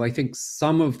true. I think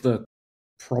some of the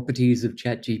properties of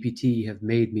ChatGPT have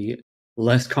made me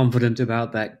less confident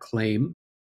about that claim,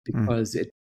 because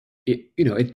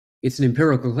it's an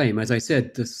empirical claim. As I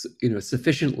said, this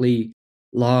sufficiently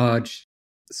large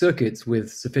circuits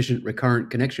with sufficient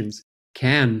recurrent connections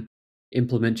can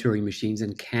implement Turing machines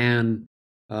and can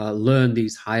learn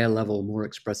these higher level, more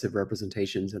expressive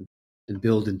representations and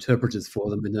build interpreters for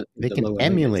them. They can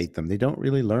emulate them. They don't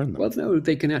really learn them. Well, no,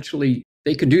 they can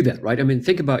do that, right? I mean,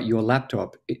 think about your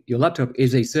laptop. Your laptop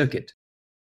is a circuit,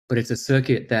 but it's a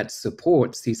circuit that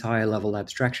supports these higher level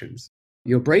abstractions.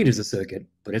 Your brain is a circuit,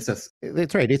 but that's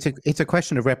right. It's a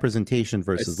question of representation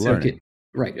versus learning.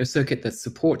 Right, a circuit that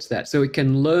supports that. So it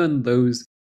can learn those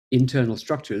internal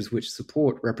structures which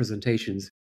support representations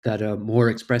that are more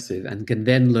expressive, and can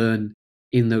then learn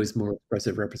in those more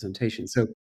expressive representations. So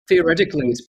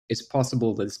theoretically, it's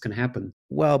possible that this can happen.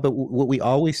 Well, but what we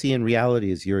always see in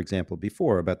reality is your example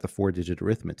before about the 4-digit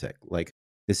arithmetic. Like,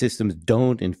 the systems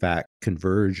don't, in fact,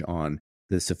 converge on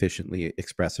the sufficiently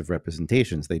expressive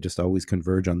representations. They just always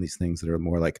converge on these things that are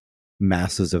more like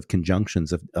masses of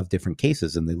conjunctions of different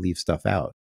cases, and they leave stuff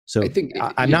out. So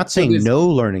I'm not saying no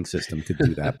learning system could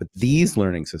do that, but these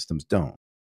learning systems don't.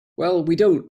 Well, we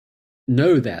don't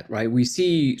know that, right? We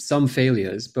see some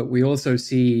failures, but we also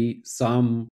see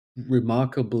some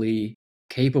remarkably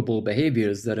capable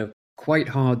behaviors that are quite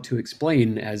hard to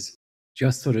explain as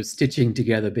just sort of stitching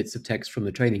together bits of text from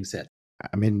the training set.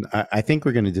 I mean, I think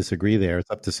we're going to disagree there. It's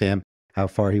up to Sam how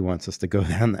far he wants us to go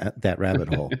down that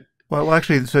rabbit hole. Well,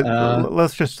 actually, so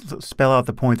let's just spell out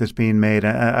the point that's being made.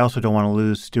 I also don't want to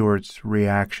lose Stuart's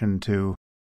reaction to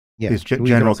these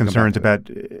general concerns about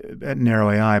narrow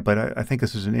AI, but I think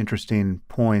this is an interesting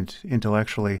point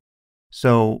intellectually.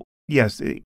 So, yes,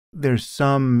 there's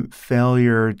some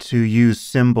failure to use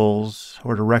symbols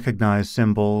or to recognize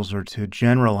symbols or to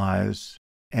generalize.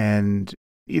 And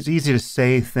it's easy to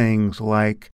say things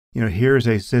like, here's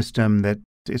a system that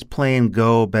is playing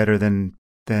Go better than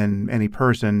any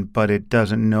person, but it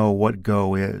doesn't know what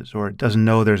Go is, or it doesn't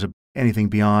know there's anything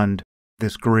beyond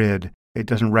this grid. It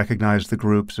doesn't recognize the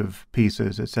groups of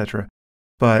pieces, etc.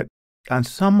 But on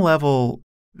some level,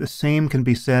 the same can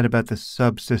be said about the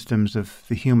subsystems of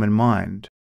the human mind,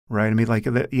 right? I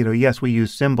mean, yes, we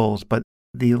use symbols, but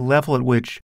the level at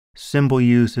which symbol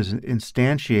use is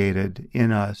instantiated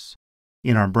in us,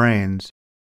 in our brains,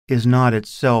 is not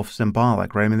itself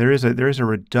symbolic, right? I mean, there is a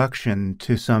reduction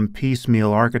to some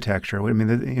piecemeal architecture. I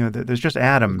mean, there's just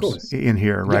atoms in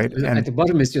here, right? Yeah, and at the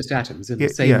bottom is just atoms, and the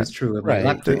same is true of my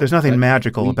laptop. There's nothing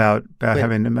magical about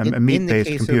having a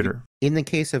meat-based computer. In the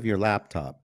case of your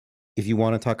laptop, if you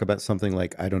want to talk about something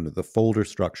like, I don't know, the folder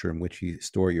structure in which you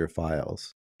store your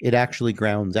files, it actually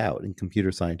grounds out, and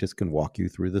computer scientists can walk you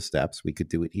through the steps. We could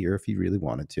do it here if you really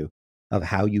wanted to, of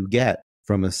how you get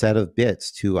from a set of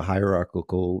bits to a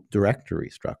hierarchical directory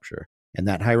structure. And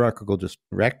that hierarchical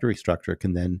directory structure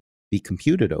can then be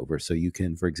computed over. So you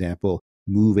can, for example,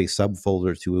 move a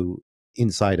subfolder to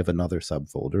inside of another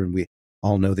subfolder. And we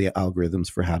all know the algorithms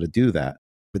for how to do that.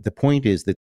 But the point is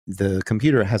that the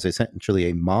computer has essentially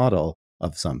a model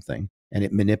of something, and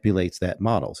it manipulates that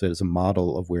model. So it is a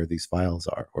model of where these files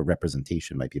are, or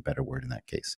representation might be a better word in that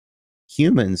case.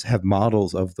 Humans have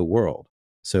models of the world.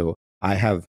 So I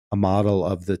have a model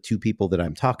of the two people that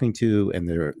I'm talking to and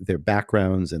their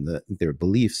backgrounds and their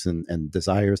beliefs and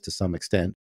desires to some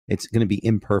extent. It's going to be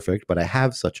imperfect, but I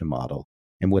have such a model.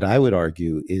 And what I would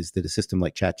argue is that a system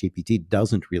like ChatGPT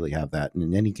doesn't really have that. And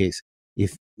in any case,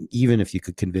 even if you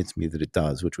could convince me that it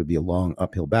does, which would be a long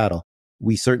uphill battle,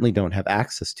 we certainly don't have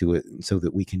access to it so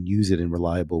that we can use it in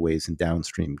reliable ways in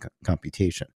downstream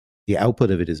computation. The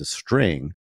output of it is a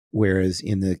string. Whereas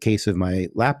in the case of my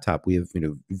laptop, we have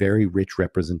very rich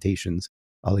representations.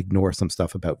 I'll ignore some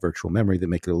stuff about virtual memory that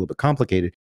make it a little bit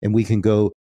complicated. And we can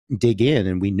go dig in,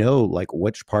 and we know like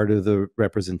which part of the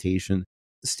representation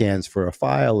stands for a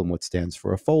file and what stands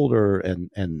for a folder,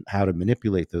 and how to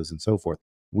manipulate those and so forth.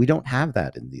 We don't have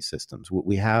that in these systems. What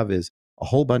we have is a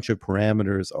whole bunch of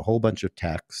parameters, a whole bunch of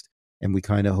text, and we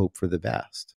kind of hope for the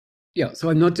best. Yeah, so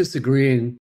I'm not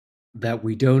disagreeing that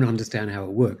we don't understand how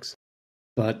it works.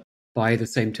 But by the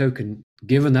same token,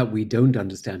 given that we don't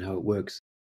understand how it works,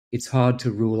 it's hard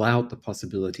to rule out the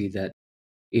possibility that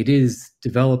it is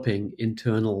developing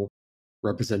internal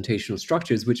representational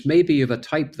structures, which may be of a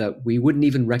type that we wouldn't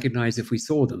even recognize if we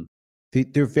saw them.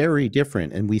 They're very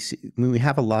different. And we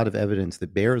have a lot of evidence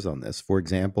that bears on this. For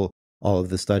example, all of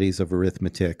the studies of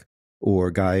arithmetic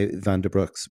or Guy van der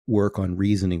Broek's work on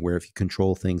reasoning, where if you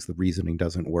control things, the reasoning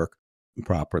doesn't work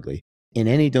properly. In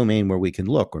any domain where we can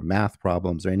look, or math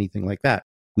problems or anything like that,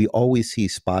 we always see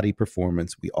spotty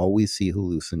performance. We always see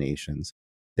hallucinations.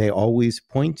 They always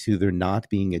point to there not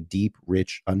being a deep,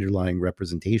 rich underlying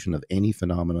representation of any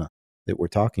phenomena that we're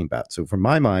talking about. So from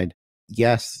my mind,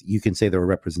 yes, you can say there are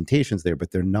representations there,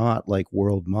 but they're not like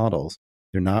world models.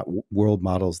 They're not world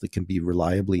models that can be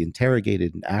reliably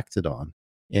interrogated and acted on.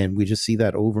 And we just see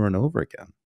that over and over again.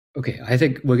 Okay, I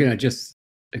think we're going to just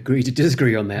agree to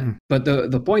disagree on that. But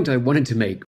the point I wanted to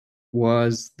make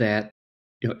was that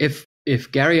if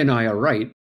Gary and I are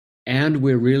right, and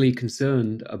we're really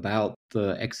concerned about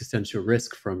the existential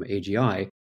risk from AGI,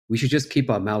 we should just keep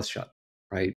our mouths shut,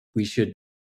 right? We should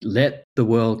let the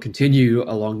world continue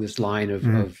along this line of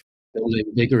building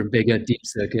bigger and bigger deep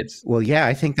circuits. Well, yeah,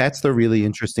 I think that's the really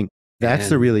interesting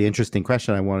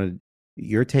question. I wanted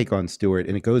your take on, Stuart,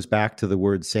 and it goes back to the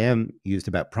word Sam used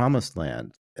about promised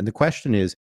land. And the question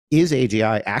is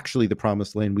AGI actually the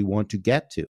promised land we want to get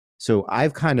to? So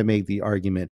I've kind of made the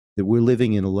argument that we're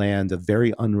living in a land of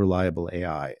very unreliable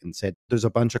AI, and said there's a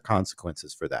bunch of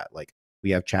consequences for that. Like,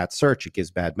 we have chat search, it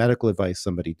gives bad medical advice,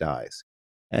 somebody dies.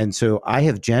 And so I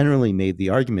have generally made the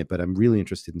argument, but I'm really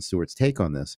interested in Stuart's take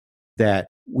on this, that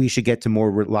we should get to more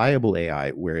reliable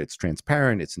AI where it's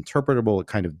transparent, it's interpretable, it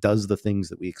kind of does the things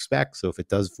that we expect. So if it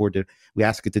does we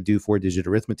ask it to do 4-digit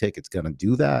arithmetic, it's going to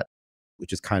do that,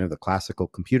 which is kind of the classical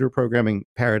computer programming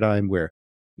paradigm where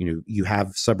you have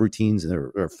subroutines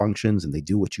or functions and they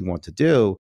do what you want to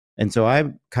do. And so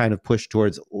I'm kind of pushed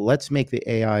towards, let's make the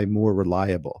AI more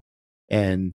reliable.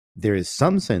 And there is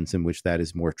some sense in which that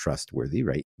is more trustworthy,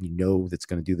 right? That's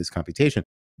going to do this computation.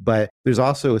 But there's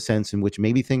also a sense in which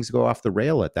maybe things go off the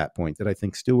rail at that point that I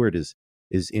think Stuart is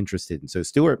interested in. So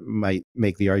Stuart might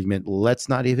make the argument, let's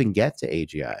not even get to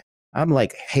AGI. I'm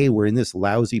like, hey, we're in this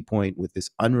lousy point with this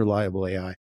unreliable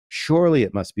AI. Surely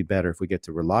it must be better if we get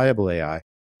to reliable AI.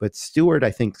 But Stuart,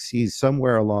 I think, sees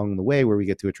somewhere along the way where we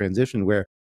get to a transition where,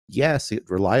 yes, it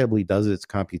reliably does its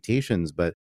computations,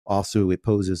 but also it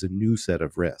poses a new set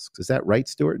of risks. Is that right,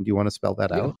 Stuart? And do you want to spell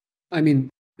that Yeah. out? I mean,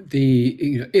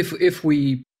 if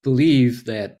we believe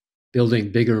that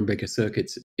building bigger and bigger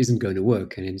circuits isn't going to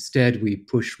work, and instead we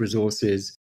push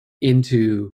resources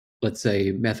into, let's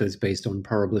say, methods based on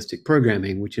probabilistic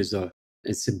programming, which is a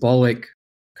symbolic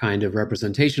kind of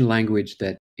representation language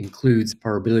that includes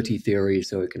probability theory,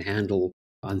 so it can handle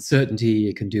uncertainty,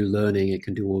 it can do learning, it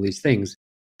can do all these things.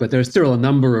 But there's still a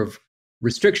number of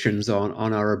restrictions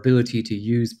on our ability to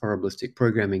use probabilistic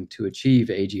programming to achieve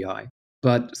AGI.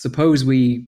 But suppose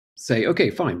we say, okay,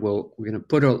 fine, well, we're going to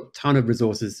put a ton of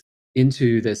resources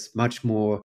into this much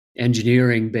more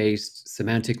engineering-based,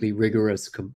 semantically rigorous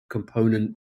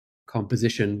component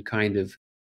composition kind of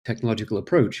technological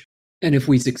approach. And if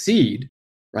we succeed,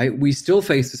 right, we still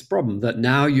face this problem that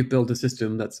now you've built a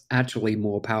system that's actually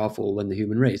more powerful than the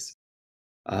human race.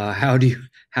 How do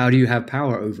you have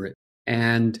power over it?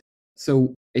 And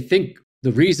so I think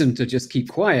the reason to just keep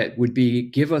quiet would be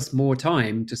give us more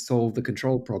time to solve the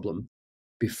control problem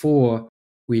before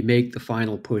we make the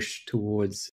final push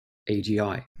towards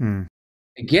AGI.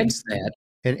 Against that.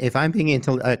 And if I'm being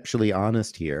intellectually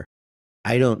honest here,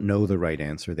 I don't know the right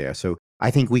answer there. So I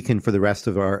think we can, for the rest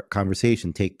of our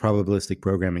conversation, take probabilistic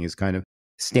programming as kind of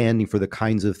standing for the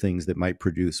kinds of things that might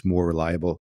produce more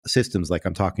reliable systems like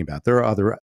I'm talking about. There are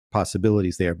other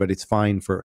possibilities there, but it's fine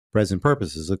for present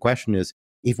purposes. The question is,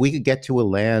 if we could get to a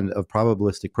land of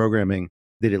probabilistic programming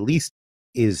that at least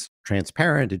is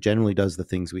transparent, it generally does the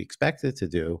things we expect it to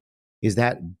do, is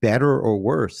that better or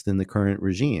worse than the current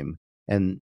regime?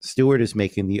 And Stuart is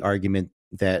making the argument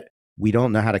that we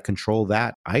don't know how to control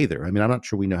that either. I mean, I'm not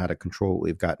sure we know how to control what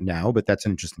we've got now, but that's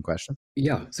an interesting question.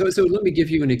 Yeah. So let me give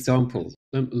you an example.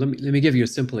 Let me give you a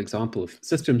simple example of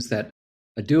systems that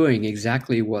are doing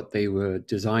exactly what they were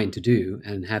designed to do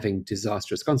and having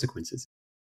disastrous consequences.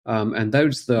 And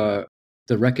those the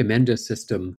recommender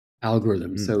system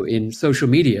algorithms. So in social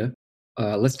media,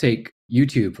 let's take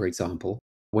YouTube, for example.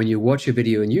 When you watch a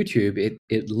video on YouTube,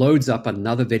 it loads up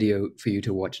another video for you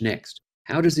to watch next.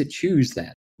 How does it choose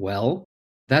that? Well,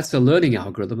 that's a learning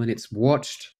algorithm, and it's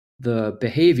watched the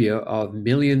behavior of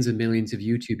millions and millions of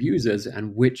YouTube users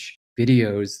and which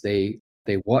videos they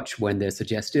watch when they're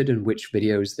suggested and which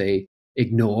videos they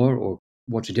ignore or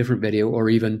watch a different video or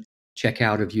even check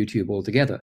out of YouTube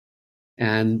altogether.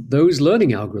 And those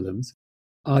learning algorithms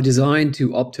are designed to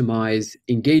optimize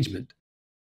engagement,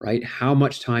 right? How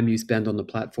much time you spend on the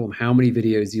platform, how many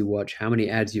videos you watch, how many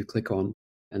ads you click on,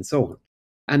 and so on.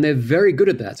 And they're very good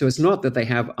at that. So it's not that they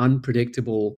have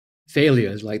unpredictable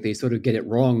failures, like they sort of get it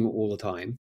wrong all the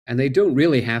time. And they don't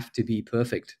really have to be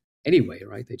perfect anyway,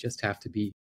 right? They just have to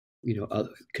be,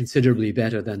 considerably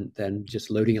better than just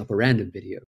loading up a random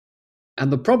video.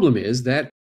 And the problem is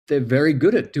that they're very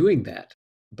good at doing that.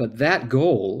 But that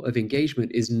goal of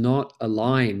engagement is not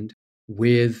aligned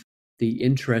with the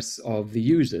interests of the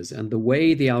users. And the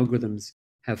way the algorithms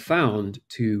have found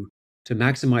to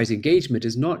maximize engagement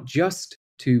is not just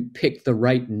to pick the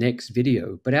right next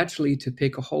video, but actually to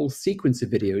pick a whole sequence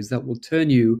of videos that will turn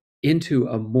you into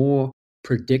a more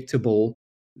predictable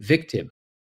victim.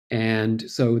 And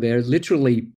so they're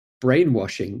literally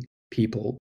brainwashing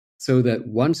people so that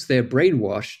once they're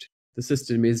brainwashed, the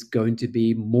system is going to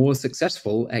be more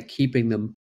successful at keeping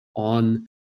them on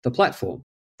the platform.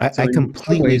 I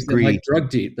completely agree.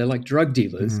 They're like drug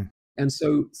dealers. Mm-hmm. And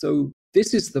so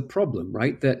this is the problem,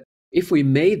 right? That if we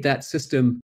made that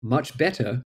system much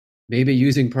better, maybe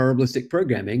using probabilistic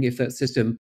programming, if that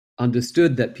system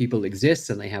understood that people exist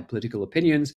and they have political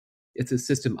opinions, if the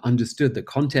system understood the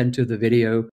content of the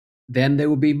video, then they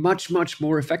will be much, much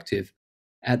more effective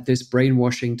at this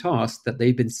brainwashing task that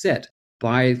they've been set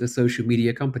by the social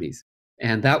media companies.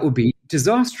 And that would be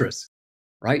disastrous,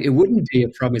 right? It wouldn't be a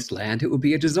promised land. It would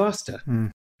be a disaster.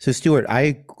 So, Stuart, I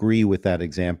agree with that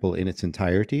example in its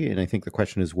entirety. And I think the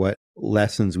question is what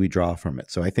lessons we draw from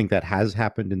it. So I think that has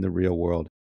happened in the real world.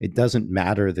 It doesn't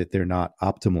matter that they're not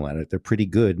optimal at it. They're pretty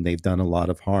good and they've done a lot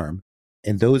of harm.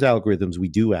 And those algorithms we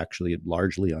do actually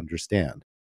largely understand.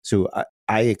 So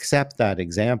I accept that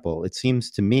example. It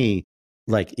seems to me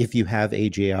like if you have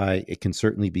AGI, it can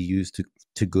certainly be used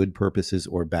to good purposes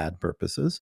or bad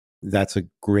purposes. That's a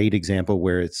great example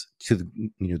where it's to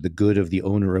the good of the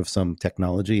owner of some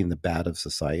technology and the bad of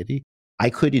society. I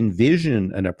could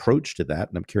envision an approach to that,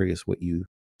 and I'm curious what you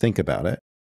think about it.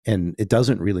 And it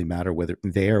doesn't really matter whether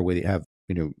you have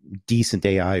decent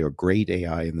AI or great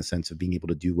AI in the sense of being able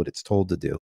to do what it's told to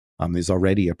do. There's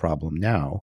already a problem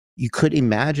now. You could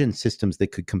imagine systems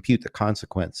that could compute the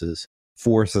consequences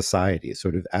for society,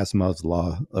 sort of Asimov's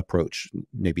law approach,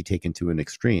 maybe taken to an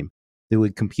extreme. They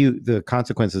would compute the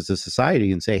consequences of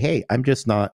society and say, hey, I'm just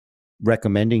not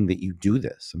recommending that you do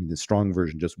this. I mean, the strong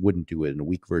version just wouldn't do it, and a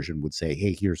weak version would say,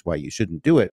 hey, here's why you shouldn't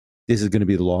do it. This is going to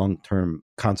be the long-term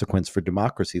consequence for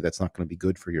democracy. That's not going to be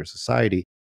good for your society.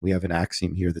 We have an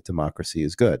axiom here that democracy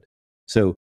is good.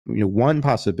 So, one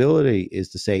possibility is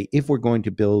to say, if we're going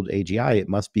to build AGI, it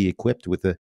must be equipped with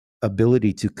the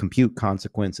ability to compute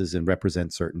consequences and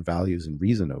represent certain values and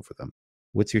reason over them.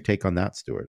 What's your take on that,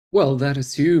 Stuart? Well, that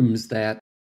assumes that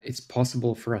it's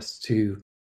possible for us to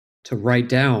write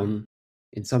down,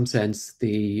 in some sense,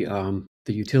 the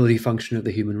utility function of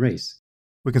the human race.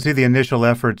 We can see the initial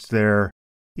efforts there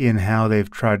in how they've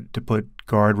tried to put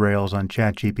guardrails on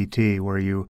ChatGPT, where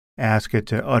you ask it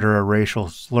to utter a racial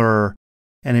slur,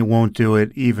 and it won't do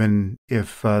it even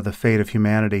if the fate of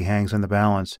humanity hangs in the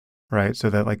balance, right? So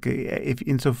that, like, if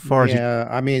insofar as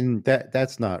I mean,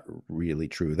 that's not really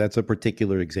true. That's a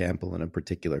particular example in a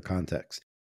particular context.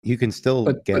 You can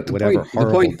still get whatever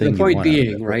horrible thing you want. The point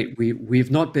being, right?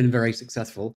 We've not been very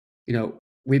successful.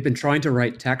 We've been trying to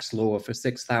write tax law for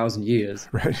 6,000 years.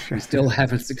 Right. We still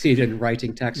haven't succeeded in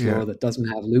writing tax law that doesn't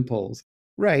have loopholes.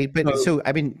 Right. But so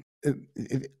I mean,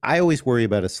 I always worry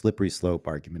about a slippery slope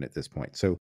argument at this point.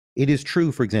 So it is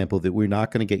true, for example, that we're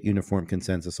not going to get uniform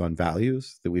consensus on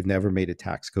values, that we've never made a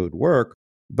tax code work,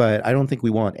 but I don't think we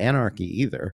want anarchy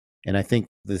either. And I think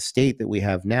the state that we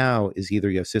have now is either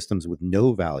you have systems with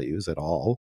no values at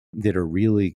all that are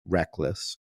really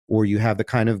reckless, or you have the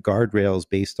kind of guardrails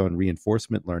based on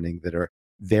reinforcement learning that are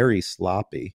very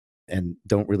sloppy and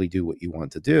don't really do what you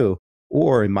want to do.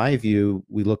 Or in my view,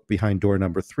 we look behind door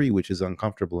number 3, which is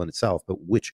uncomfortable in itself, but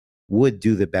which would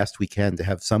do the best we can to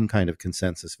have some kind of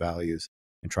consensus values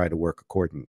and try to work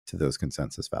according to those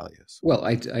consensus values. Well,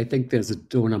 I think there's a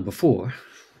door number 4.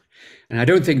 And I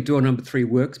don't think door number 3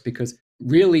 works, because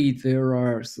really there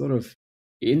are sort of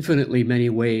infinitely many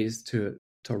ways to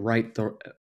write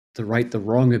the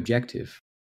wrong objective.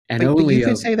 And but you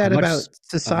can say that about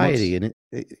society, and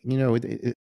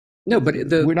no, but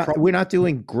we're not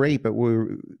doing great, but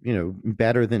we're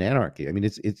better than anarchy. I mean,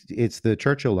 it's the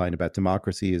Churchill line about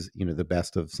democracy is the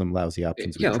best of some lousy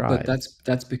options we tried. But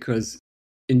that's because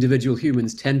individual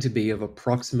humans tend to be of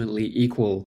approximately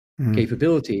equal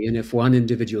capability, and if one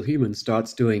individual human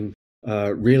starts doing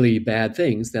really bad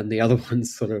things, then the other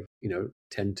ones sort of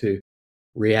tend to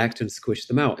react and squish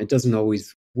them out. It doesn't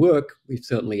always work. We've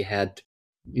certainly had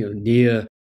near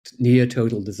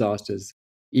total disasters,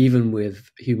 even with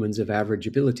humans of average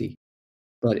ability.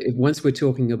 But once we're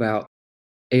talking about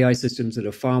AI systems that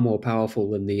are far more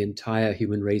powerful than the entire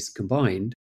human race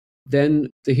combined, then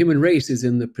the human race is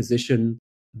in the position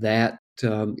that,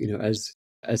 as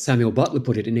Samuel Butler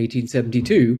put it in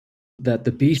 1872, that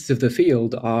the beasts of the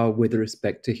field are with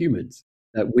respect to humans,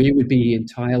 that we would be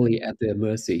entirely at their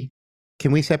mercy.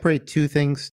 Can we separate two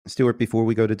things, Stuart, before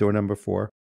we go to door number 4?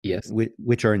 Yes.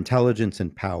 Which are intelligence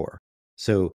and power.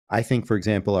 So I think, for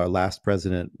example, our last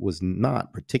president was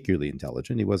not particularly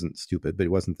intelligent. He wasn't stupid, but he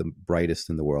wasn't the brightest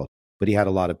in the world. But he had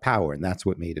a lot of power, and that's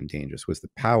what made him dangerous, was the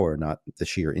power, not the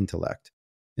sheer intellect.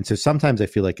 And so sometimes I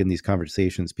feel like in these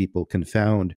conversations, people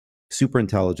confound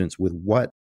superintelligence with what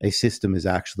a system is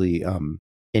actually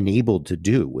enabled to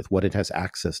do, with what it has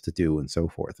access to do, and so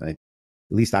forth. At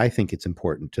least I think it's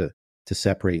important to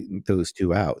separate those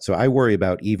two out. So I worry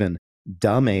about even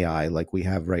dumb AI like we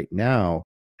have right now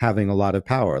having a lot of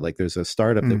power. Like there's a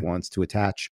startup that wants to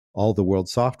attach all the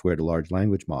world's software to large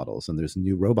language models, and there's a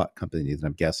new robot company that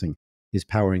I'm guessing is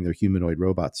powering their humanoid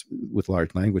robots with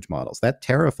large language models. That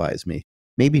terrifies me.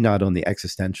 Maybe not on the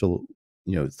existential,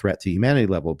 threat to humanity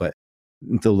level, but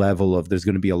the level of there's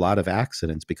going to be a lot of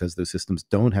accidents because those systems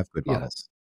don't have good models.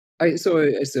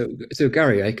 So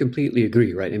Gary, I completely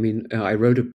agree. Right? I mean, I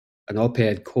wrote an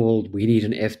op-ed called "We Need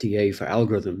an FDA for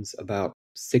Algorithms" about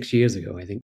 6 years ago, I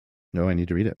think. No, I need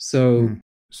to read it. So,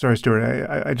 sorry, Stuart.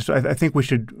 I think we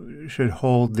should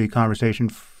hold the conversation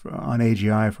on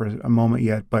AGI for a moment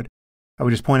yet, but I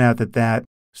would just point out that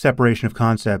separation of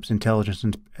concepts, intelligence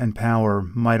and power,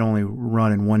 might only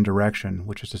run in one direction,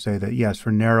 which is to say that, yes, for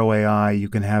narrow AI, you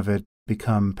can have it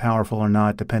become powerful or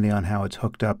not, depending on how it's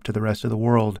hooked up to the rest of the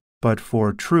world. But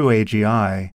for true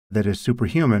AGI that is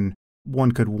superhuman,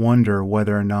 one could wonder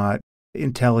whether or not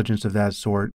intelligence of that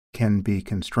sort can be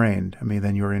constrained. I mean,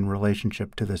 then you're in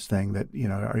relationship to this thing that,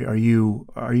 are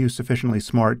you sufficiently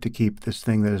smart to keep this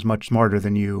thing that is much smarter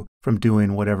than you from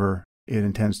doing whatever it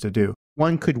intends to do?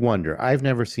 One could wonder. I've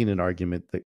never seen an argument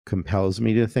that compels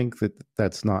me to think that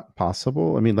that's not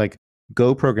possible. I mean, like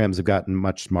Go programs have gotten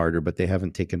much smarter, but they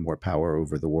haven't taken more power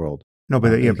over the world. No,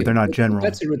 but but they're not general.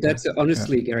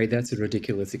 Honestly, Gary, that's a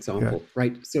ridiculous example,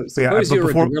 right? So Yeah, suppose you're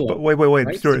a gorilla. Wait,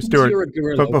 right? Stuart. You're a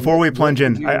gorilla. But before we plunge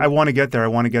in, you... I want to get there.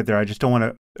 I just don't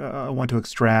want to. I want to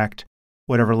extract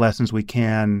whatever lessons we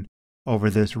can over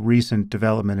this recent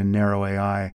development in narrow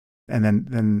AI, and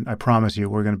then I promise you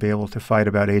we're going to be able to fight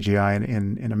about AGI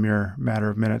in a mere matter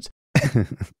of minutes.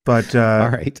 But all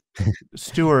right,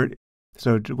 Stuart.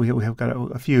 So we have got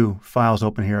a few files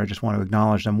open here. I just want to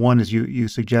acknowledge them. One is you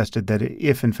suggested that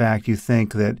if, in fact, you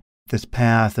think that this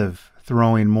path of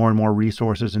throwing more and more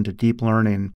resources into deep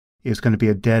learning is going to be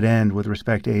a dead end with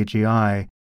respect to AGI,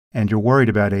 and you're worried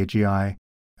about AGI,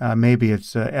 maybe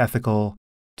it's ethical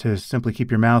to simply keep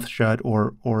your mouth shut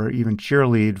or even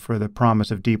cheerlead for the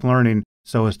promise of deep learning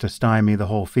so as to stymie the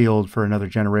whole field for another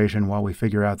generation while we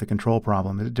figure out the control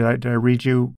problem. Did I read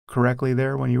you correctly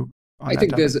there when you... I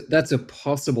think that's a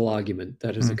possible argument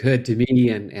that has occurred to me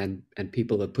and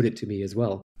people have put it to me as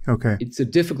well. Okay. It's a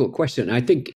difficult question. I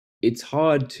think it's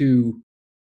hard to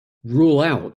rule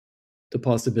out the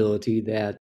possibility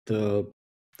that the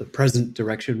present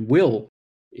direction will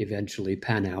eventually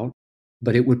pan out,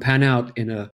 but it would pan out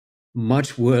in a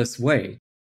much worse way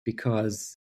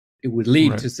because it would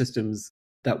lead to systems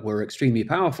that were extremely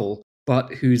powerful,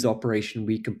 but whose operation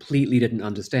we completely didn't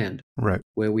understand. Right.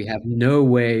 Where we have no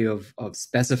way of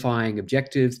specifying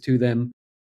objectives to them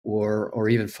or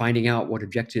even finding out what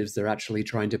objectives they're actually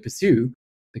trying to pursue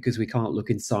because we can't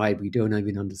look inside. We don't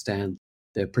even understand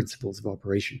their principles of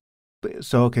operation.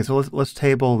 So let's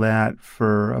table that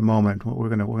for a moment. We're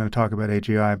going to talk about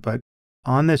AGI, but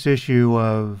on this issue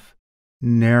of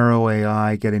narrow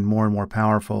AI getting more and more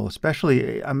powerful,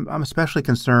 especially I'm especially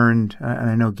concerned,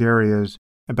 and I know Gary is,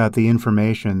 about the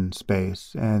information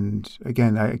space. And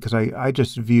again, because I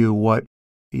just view what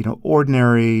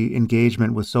ordinary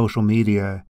engagement with social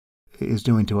media is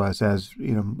doing to us as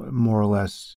more or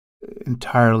less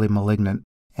entirely malignant.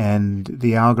 And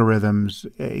the algorithms,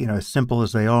 as simple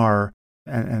as they are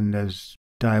and as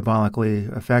diabolically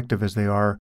effective as they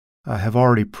are, have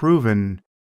already proven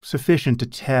sufficient to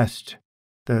test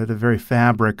the very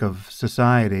fabric of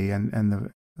society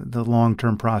and the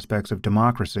long-term prospects of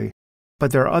democracy.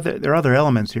 But there are other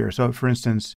elements here. So, for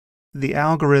instance, the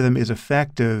algorithm is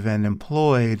effective and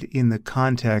employed in the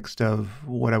context of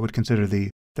what I would consider the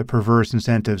perverse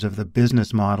incentives of the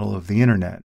business model of the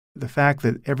internet. The fact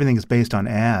that everything is based on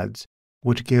ads,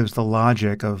 which gives the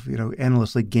logic of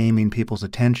endlessly gaming people's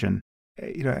attention.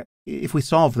 If we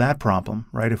solve that problem,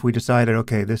 right? If we decided,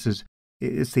 okay,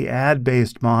 it's the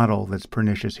ad-based model that's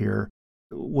pernicious here,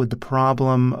 would the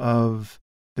problem of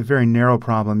the very narrow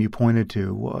problem you pointed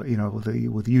to, with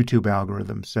YouTube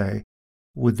algorithms, say,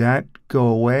 would that go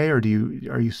away, or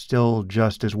are you still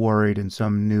just as worried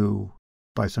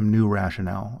by some new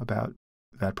rationale about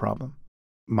that problem?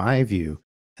 My view,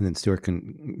 and then Stuart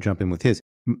can jump in with his.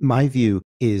 My view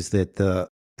is that the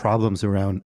problems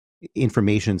around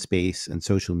information space and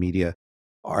social media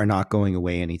are not going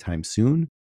away anytime soon.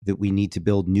 That we need to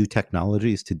build new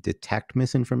technologies to detect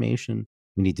misinformation.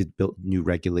 We need to build new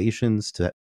regulations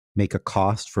to make a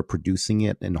cost for producing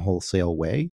it in a wholesale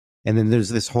way. And then there's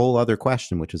this whole other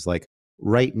question, which is like,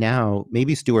 right now,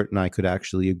 maybe Stuart and I could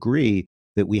actually agree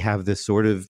that we have this sort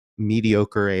of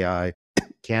mediocre AI,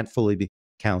 can't fully be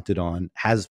counted on,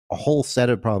 has a whole set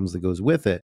of problems that goes with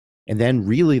it. And then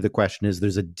really the question is,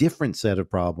 there's a different set of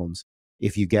problems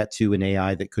if you get to an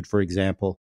AI that could, for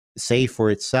example, say for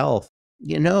itself,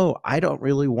 I don't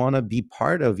really want to be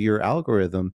part of your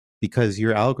algorithm because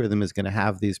your algorithm is going to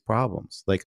have these problems.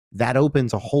 Like, that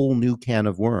opens a whole new can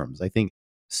of worms. I think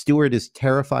Stuart is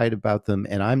terrified about them,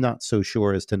 and I'm not so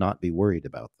sure as to not be worried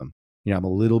about them. I'm a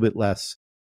little bit less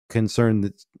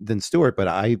concerned than Stuart, but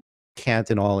I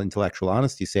can't in all intellectual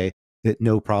honesty say that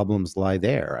no problems lie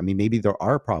there. I mean, maybe there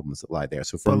are problems that lie there.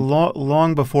 So but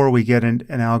long before we get an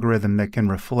algorithm that can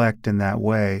reflect in that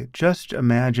way, just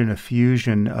imagine a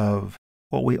fusion of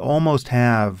what we almost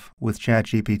have with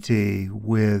ChatGPT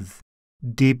with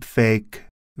deepfake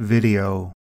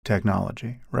video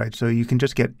technology, right? So you can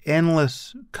just get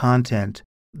endless content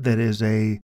that is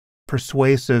a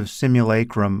persuasive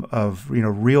simulacrum of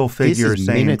real figures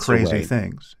saying crazy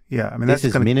things. Yeah, I mean this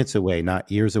is minutes away,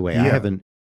 not years away. Yeah. I have an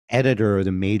editor of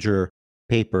the major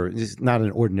paper. This is not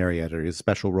an ordinary editor; it's a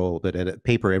special role, but at a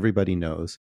paper everybody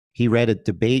knows. He read a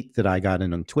debate that I got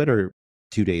in on Twitter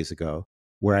 2 days ago,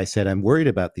 where I said I'm worried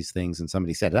about these things, and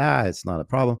somebody said, it's not a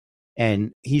problem.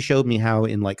 And he showed me how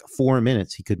in like 4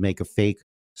 minutes he could make a fake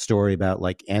story about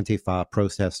like Antifa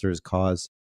protesters caused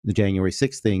the January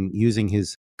 6th thing using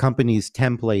his company's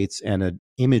templates and an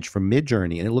image from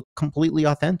Midjourney, and it looked completely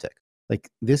authentic. Like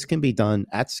this can be done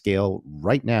at scale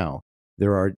right now.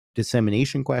 There are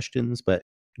dissemination questions, but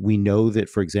we know that,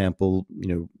 for example,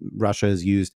 Russia has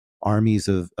used armies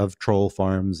of troll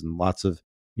farms and lots of,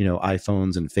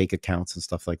 iPhones and fake accounts and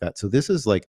stuff like that. So this is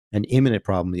like an imminent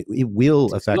problem. It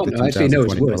will affect the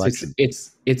 2024 election.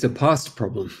 It's a past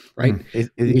problem, right?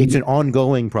 It's an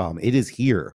ongoing problem. It is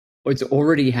here. It's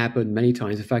already happened many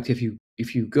times. In fact, if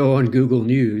you go on Google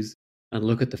News and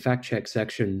look at the fact check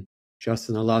section, just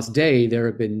in the last day, there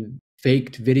have been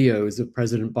faked videos of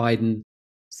President Biden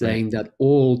saying that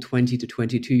all 20 to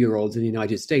 22-year-olds in the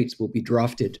United States will be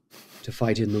drafted to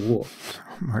fight in the war.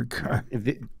 Oh my God.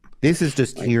 This is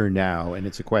just here now, and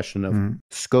it's a question of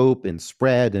scope and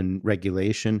spread and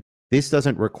regulation. This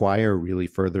doesn't require really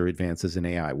further advances in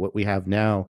AI. What we have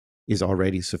now is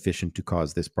already sufficient to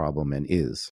cause this problem, and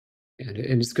is. And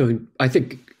it's going. I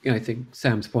think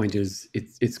Sam's point is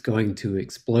it's going to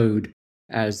explode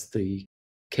as the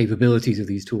capabilities of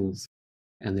these tools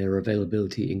and their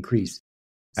availability increase.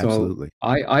 So Absolutely.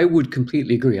 I would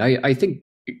completely agree. I think,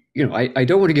 I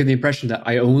don't want to give the impression that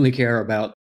I only care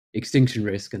about extinction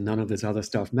risk and none of this other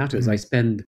stuff matters. I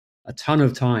spend a ton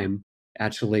of time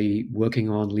actually working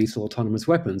on lethal autonomous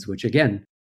weapons, which again,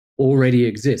 already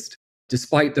exist,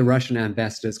 despite the Russian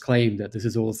ambassador's claim that this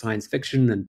is all science fiction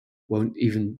and won't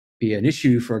even be an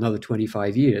issue for another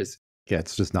 25 years. Yeah,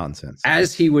 it's just nonsense.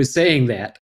 As he was saying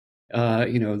that,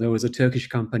 there was a Turkish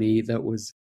company that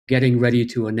was getting ready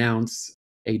to announce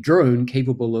a drone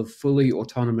capable of fully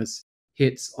autonomous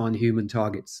hits on human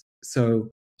targets. So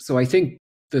I think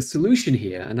the solution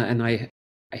here, and I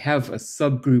have a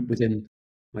subgroup within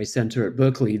my center at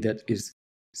Berkeley that is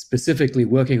specifically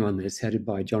working on this, headed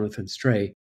by Jonathan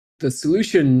Stray. The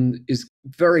solution is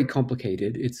very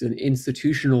complicated. It's an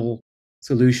institutional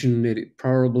solution. It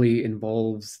probably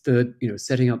involves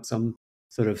setting up some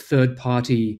sort of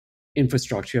third-party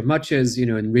infrastructure, much as,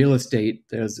 in real estate,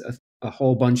 there's a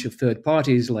whole bunch of third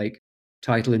parties like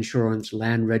title insurance,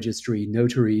 land registry,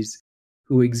 notaries,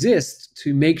 who exist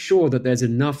to make sure that there's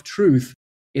enough truth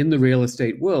in the real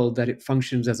estate world that it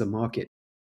functions as a market.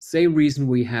 Same reason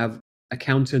we have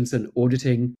accountants and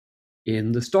auditing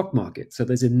in the stock market. So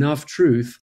there's enough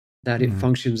truth that it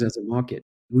functions as a market.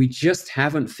 We just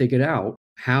haven't figured out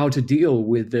how to deal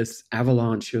with this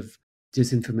avalanche of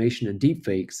disinformation and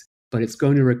deepfakes, but it's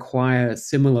going to require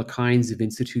similar kinds of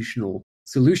institutional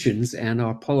solutions, and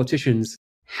our politicians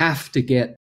have to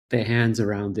get their hands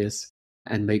around this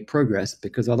and make progress,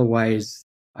 because otherwise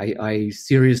I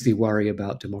seriously worry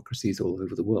about democracies all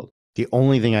over the world. The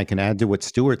only thing I can add to what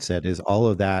Stuart said is all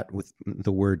of that with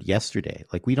the word yesterday.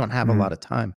 Like, we don't have a lot of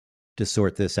time to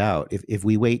sort this out. If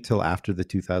we wait till after the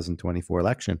 2024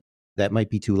 election, that might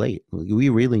be too late. We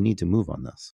really need to move on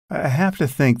this. I have to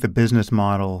think the business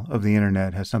model of the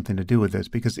internet has something to do with this,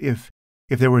 because if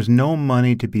there was no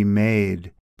money to be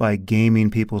made by gaming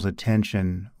people's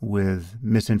attention with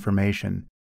misinformation,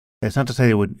 it's not to say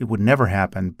it would never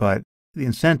happen, but the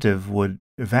incentive would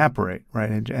evaporate, right?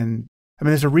 And I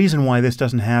mean, there's a reason why this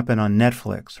doesn't happen on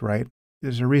Netflix, right?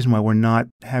 There's a reason why we're not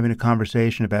having a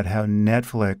conversation about how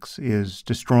Netflix is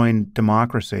destroying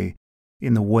democracy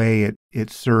in the way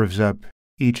it serves up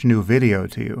each new video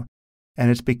to you. And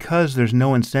it's because there's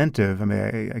no incentive. I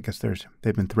mean, I guess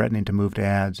they've been threatening to move to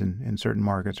ads in certain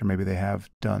markets, or maybe they have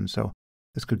done. So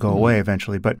this could go away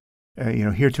eventually. But,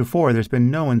 heretofore, there's been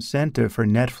no incentive for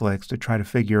Netflix to try to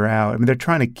figure out. I mean, they're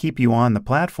trying to keep you on the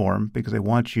platform because they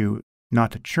want you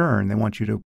not to churn. They want you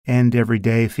to end every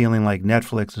day feeling like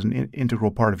Netflix is an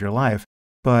integral part of your life.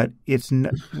 But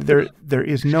there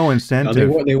is no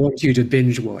incentive. They want you to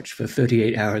binge watch for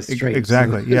 38 hours straight.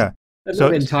 Exactly, yeah. They're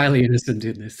not entirely innocent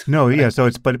in this. No, yeah. So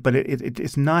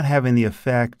it's not having the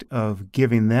effect of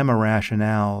giving them a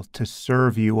rationale to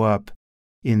serve you up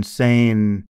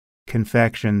insane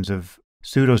confections of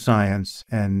pseudoscience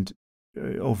and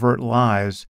overt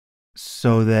lies,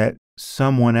 so that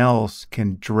someone else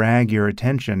can drag your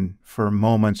attention for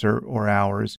moments or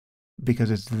hours, because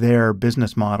it's their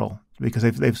business model, because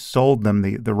they've sold them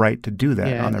the right to do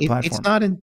that on their platform. It's not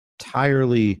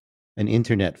entirely an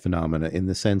internet phenomena, in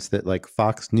the sense that, like,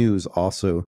 Fox News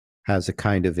also has a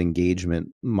kind of engagement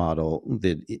model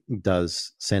that it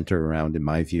does center around, in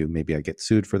my view, maybe I get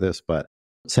sued for this, but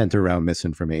center around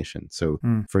misinformation. So,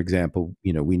 for example,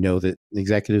 we know that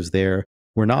executives there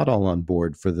were not all on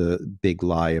board for the big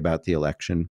lie about the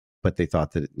election, but they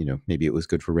thought that, maybe it was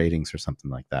good for ratings or something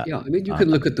like that. Yeah, I mean, you can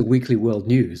look at the Weekly World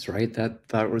News, right?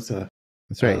 That was a...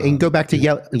 That's right. And go back to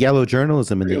yellow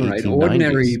journalism in the 1890s. An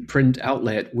ordinary print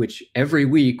outlet, which every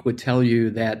week would tell you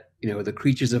that, the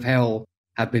creatures of hell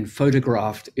have been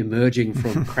photographed emerging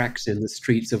from cracks in the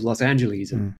streets of Los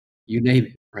Angeles, and you name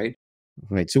it, right?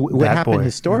 Right. So what That happened boy.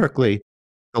 historically,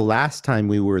 the last time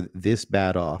we were this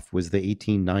bad off was the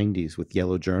 1890s with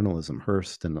yellow journalism,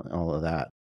 Hearst and all of that.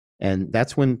 And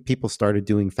that's when people started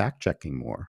doing fact checking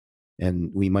more.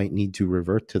 And we might need to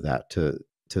revert to that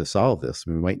to solve this.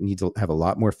 We might need to have a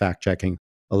lot more fact checking,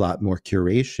 a lot more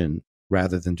curation,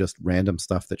 rather than just random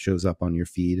stuff that shows up on your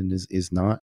feed and is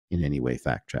not in any way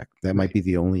fact checked. That might be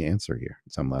the only answer here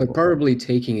at some level. But probably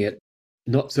taking it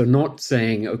not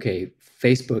saying, okay,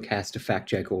 Facebook has to fact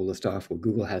check all the stuff or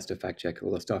Google has to fact check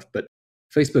all the stuff, but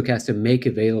Facebook has to make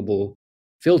available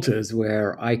filters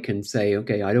where I can say,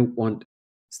 okay, I don't want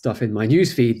stuff in my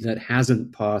newsfeed that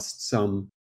hasn't passed some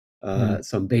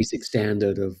basic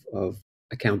standard of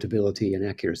accountability and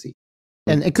accuracy.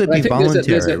 And it could be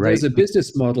voluntary, right? There's a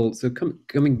business model. So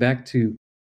coming back to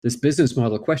this business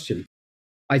model question,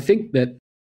 I think that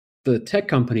the tech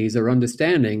companies are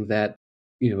understanding that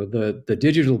the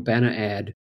digital banner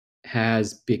ad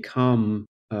has become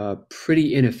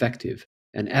pretty ineffective,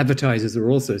 and advertisers are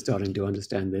also starting to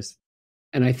understand this.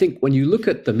 And I think when you look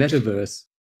at the metaverse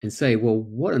and say, well,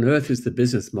 what on earth is the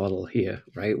business model here,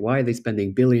 right? Why are they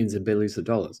spending billions and billions of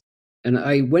dollars? And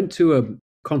I went to a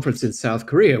conference in South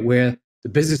Korea where the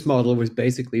business model was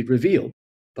basically revealed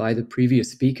by the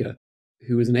previous speaker,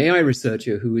 who was an AI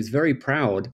researcher who was very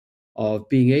proud of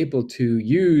being able to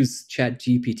use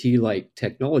ChatGPT-like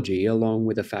technology, along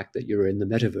with the fact that you're in the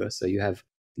metaverse, so you have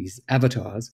these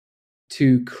avatars,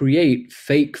 to create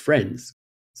fake friends.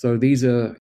 So these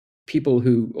are people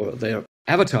they're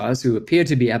avatars who appear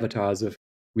to be avatars of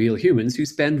real humans who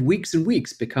spend weeks and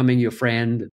weeks becoming your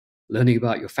friend, learning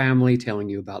about your family, telling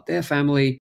you about their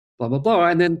family, blah, blah, blah.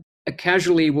 And then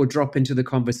casually will drop into the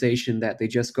conversation that they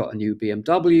just got a new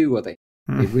BMW or they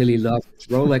really love this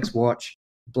Rolex watch,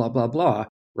 blah, blah, blah,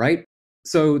 right?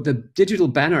 So the digital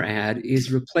banner ad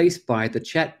is replaced by the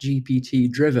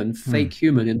ChatGPT-driven fake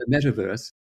human in the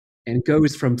metaverse and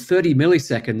goes from 30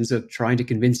 milliseconds of trying to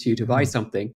convince you to buy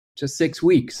something to 6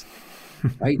 weeks,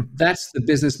 right? That's the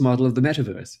business model of the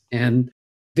metaverse. And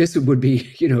this would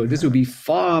be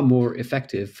far more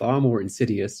effective, far more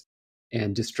insidious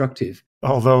and destructive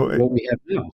Although than what we have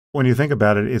now. When you think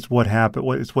about it, it's what happened.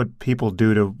 It's what people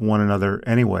do to one another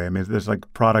anyway. I mean, there's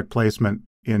like product placement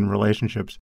in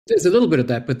relationships. There's a little bit of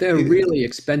that, but they're really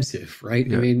expensive, right?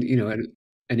 Yeah. I mean,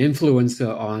 an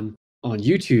influencer on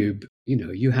YouTube,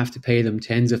 you have to pay them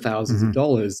tens of thousands of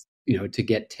dollars, to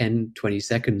get 10, 20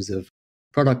 seconds of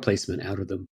product placement out of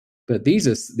them. But these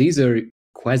are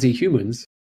quasi-humans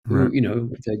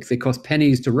who, they cost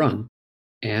pennies to run,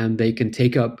 and they can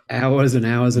take up hours and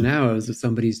hours and hours of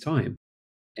somebody's time.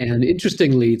 And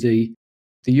interestingly, the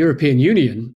European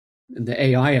Union and the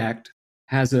AI Act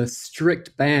has a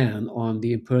strict ban on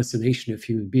the impersonation of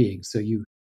human beings. So you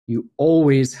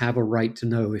always have a right to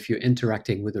know if you're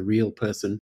interacting with a real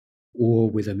person or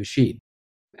with a machine.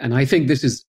 And I think this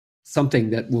is something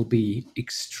that will be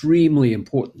extremely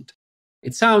important.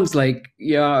 It sounds like,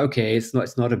 yeah, okay, it's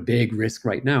not a big risk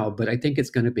right now, but I think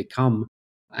it's going to become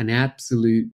an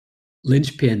absolute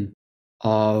linchpin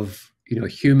of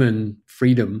human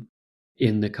freedom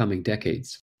in the coming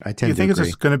decades. Do you think it's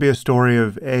just going to be a story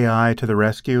of AI to the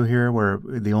rescue here, where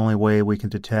the only way we can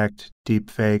detect deep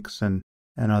fakes and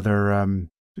other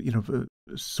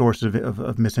sources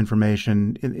of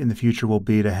misinformation in the future will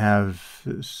be to have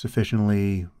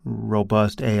sufficiently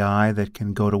robust AI that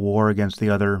can go to war against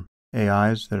the other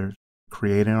AIs that are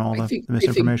creating all the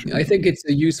misinformation? I think it's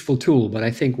a useful tool, but I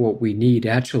think what we need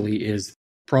actually is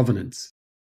provenance.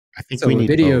 I think so we need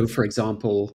a video, both. For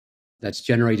example, that's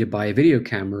generated by a video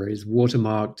camera is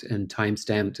watermarked and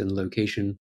time-stamped and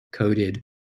location coded.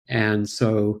 And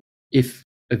so if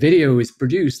a video is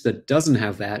produced that doesn't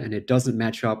have that and it doesn't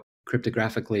match up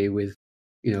cryptographically with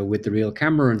the real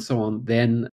camera and so on,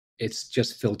 then it's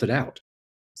just filtered out.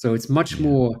 So it's much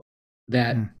more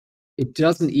that it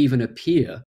doesn't even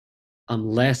appear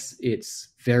unless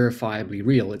it's verifiably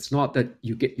real. It's not that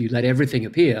you let everything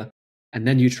appear and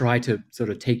then you try to sort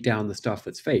of take down the stuff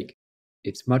that's fake.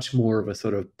 It's much more of a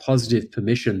sort of positive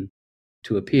permission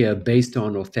to appear based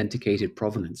on authenticated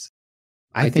provenance.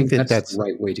 I think that's the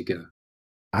right way to go.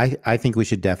 I think we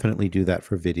should definitely do that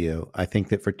for video. I think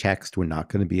that for text, we're not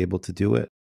going to be able to do it.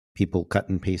 People cut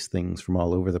and paste things from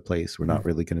all over the place. We're not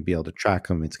really going to be able to track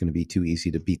them. It's going to be too easy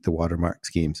to beat the watermark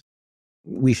schemes.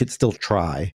 We should still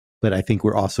try, but I think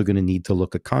we're also going to need to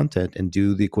look at content and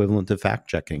do the equivalent of fact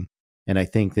checking. And I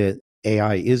think that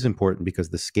AI is important because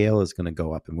the scale is going to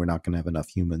go up and we're not going to have enough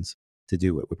humans to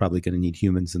do it. We're probably going to need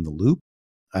humans in the loop.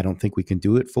 I don't think we can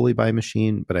do it fully by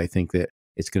machine, but I think that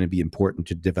it's going to be important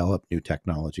to develop new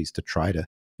technologies to try to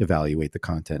evaluate the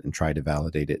content and try to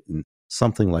validate it in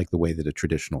something like the way that a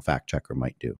traditional fact checker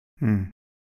might do. Hmm.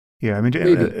 Yeah, I mean,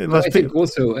 Maybe. But unless I think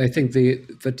also, I think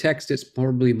for text, it's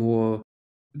probably more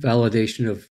validation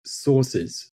of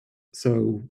sources.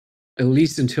 So at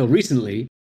least until recently,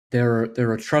 there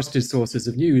are trusted sources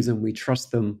of news, and we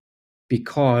trust them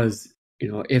because,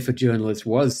 if a journalist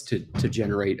was to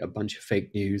generate a bunch of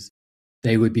fake news,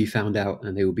 they would be found out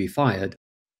and they would be fired.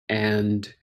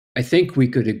 And I think we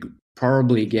could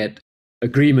probably get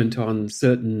agreement on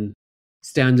certain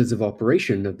standards of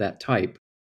operation of that type.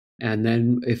 And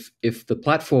then if the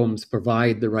platforms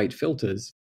provide the right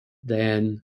filters,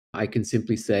 then I can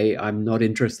simply say I'm not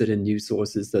interested in news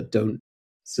sources that don't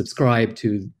subscribe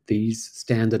to these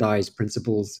standardized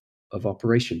principles of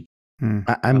operation.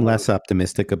 I'm less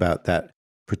optimistic about that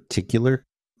particular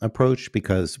approach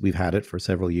because we've had it for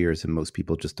several years and most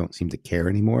people just don't seem to care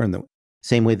anymore. In the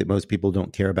same way that most people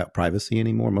don't care about privacy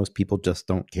anymore, most people just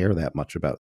don't care that much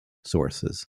about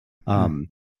sources.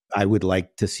 I would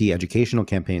like to see educational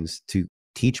campaigns to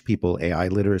teach people AI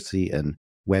literacy and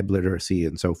web literacy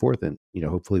and so forth. And,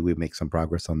 hopefully we make some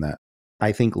progress on that.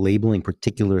 I think labeling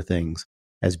particular things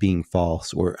as being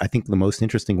false, or I think the most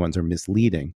interesting ones are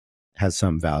misleading, has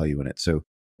some value in it. So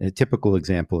a typical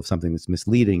example of something that's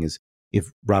misleading is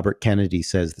if Robert Kennedy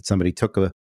says that somebody took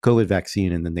a COVID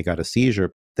vaccine and then they got a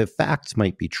seizure, the facts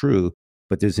might be true,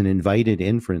 but there's an invited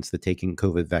inference that taking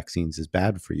COVID vaccines is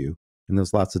bad for you. And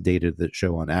there's lots of data that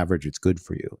show on average it's good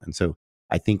for you. And so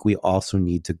I think we also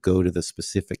need to go to the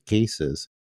specific cases,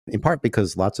 in part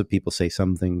because lots of people say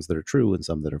some things that are true and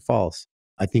some that are false.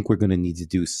 I think we're going to need to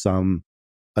do some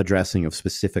addressing of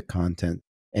specific content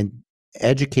and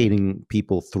educating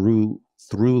people through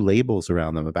labels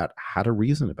around them about how to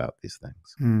reason about these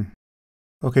things.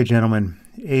 Okay, gentlemen,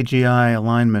 AGI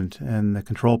alignment and the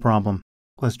control problem.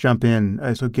 Let's jump in.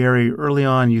 So, Gary, early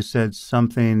on you said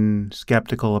something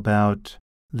skeptical about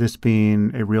this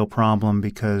being a real problem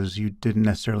because you didn't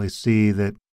necessarily see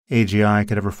that AGI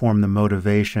could ever form the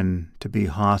motivation to be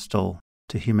hostile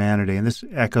to humanity. And this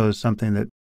echoes something that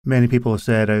many people have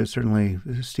said. Certainly,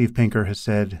 Steve Pinker has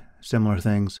said similar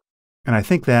things. And I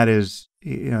think that is,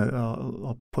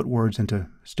 I'll put words into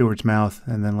Stuart's mouth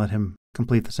and then let him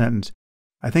complete the sentence.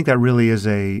 I think that really is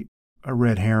a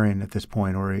red herring at this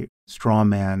point, or a straw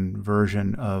man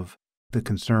version of the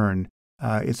concern.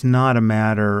 It's not a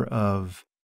matter of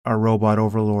our robot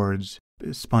overlords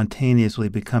spontaneously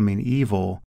becoming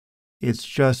evil.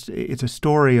 It's a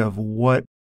story of what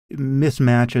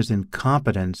mismatches in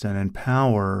competence and in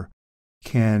power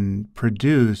can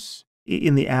produce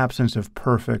in the absence of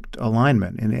perfect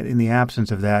alignment, in the absence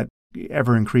of that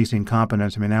ever-increasing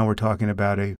competence. I mean, now we're talking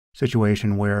about a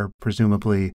situation where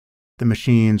presumably the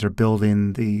machines are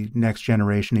building the next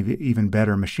generation of even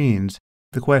better machines.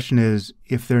 The question is,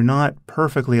 if they're not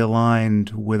perfectly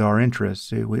aligned with our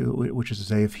interests, which is to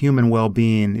say, if human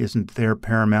well-being isn't their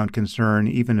paramount concern,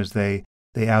 even as they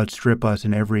outstrip us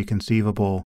in every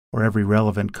conceivable or every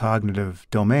relevant cognitive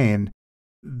domain,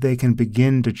 they can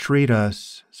begin to treat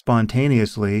us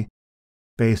spontaneously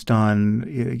based on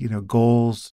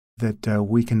goals that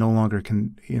we can no longer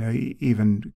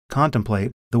even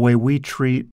contemplate, the way we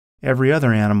treat every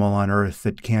other animal on Earth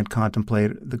that can't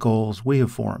contemplate the goals we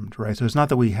have formed, right? So it's not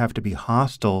that we have to be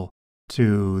hostile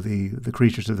to the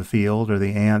creatures of the field or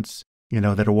the ants,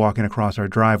 that are walking across our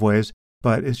driveways,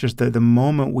 but it's just that the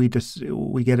moment we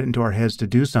get it into our heads to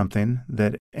do something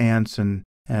that ants and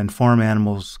farm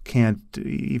animals can't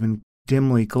even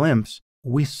dimly glimpse,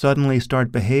 we suddenly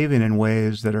start behaving in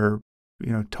ways that are,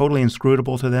 totally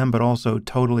inscrutable to them, but also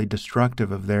totally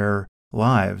destructive of their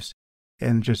lives.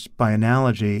 And just by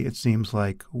analogy, it seems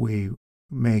like we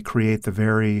may create the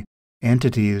very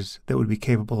entities that would be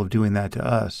capable of doing that to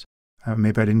us.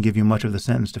 Maybe I didn't give you much of the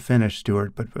sentence to finish,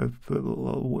 Stuart, but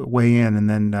weigh in and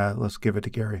then let's give it to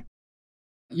Gary.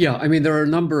 Yeah, I mean, there are a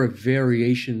number of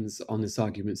variations on this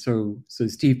argument. So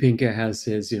Steve Pinker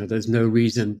says, there's no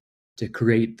reason to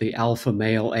create the alpha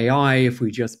male AI. If we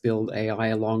just build AI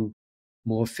along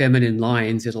more feminine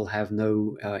lines, it'll have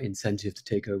no incentive to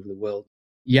take over the world.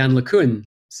 Yann LeCun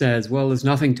says, well, there's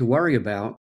nothing to worry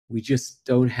about. We just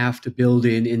don't have to build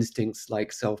in instincts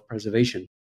like self-preservation.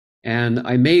 And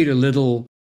I made a little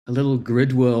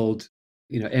grid world,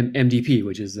 MDP,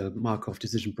 which is a Markov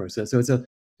decision process. So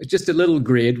it's just a little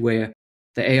grid where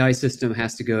the AI system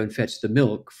has to go and fetch the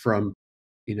milk from,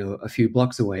 a few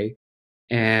blocks away.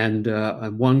 And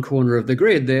on one corner of the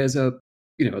grid, there's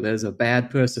a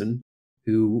bad person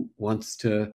who wants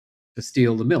to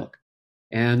steal the milk.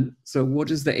 And so what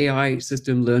does the AI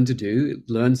system learn to do?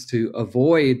 It learns to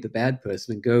avoid the bad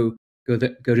person and go to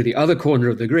the other corner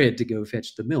of the grid to go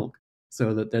fetch the milk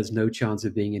so that there's no chance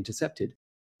of being intercepted.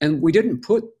 And we didn't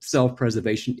put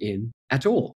self-preservation in at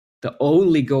all. the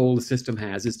only goal the system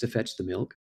has is to fetch the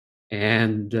milk.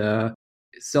 And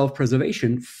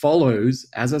self-preservation follows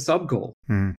as a sub-goal,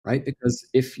 right? Because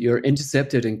if you're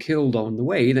intercepted and killed on the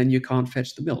way, then you can't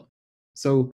fetch the milk.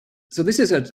 So this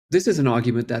is an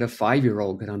argument that a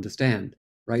 5-year-old can understand,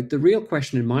 right? The real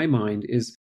question in my mind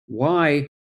is, why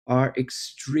are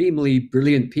extremely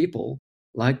brilliant people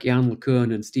like Jan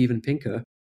LeCun and Steven Pinker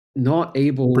not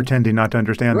able... Pretending not to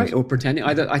understand right, this. or pretending...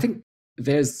 I think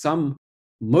there's some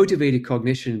motivated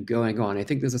cognition going on. I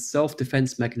think there's a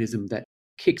self-defense mechanism that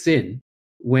kicks in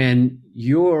when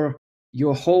your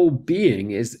whole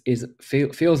being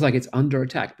feels like it's under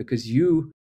attack, because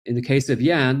you, in the case of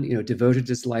Jan, devoted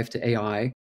his life to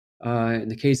AI. In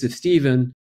the case of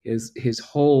Steven, his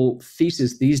whole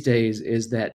thesis these days is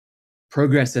that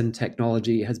progress in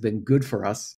technology has been good for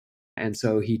us. And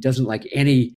so he doesn't like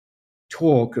any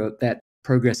talk that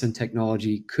progress in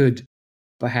technology could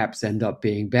perhaps end up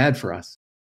being bad for us.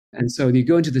 And so you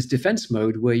go into this defense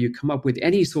mode where you come up with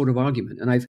any sort of argument. And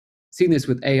I've seen this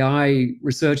with AI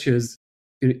researchers.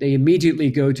 They immediately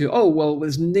go to, oh, well,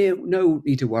 there's no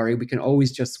need to worry. We can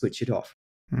always just switch it off,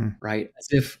 right? As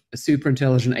if a super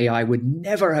intelligent AI would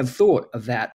never have thought of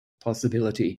that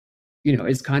possibility.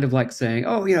 It's kind of like saying,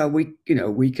 oh,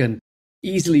 we can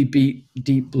easily beat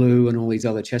Deep Blue and all these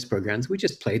other chess programs. We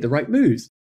just played the right moves.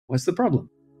 What's the problem?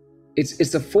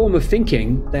 It's a form of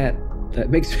thinking that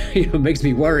makes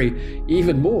me worry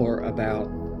even more about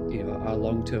our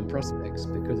long-term prospects,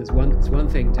 because it's one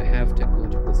thing to have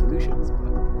technological solutions,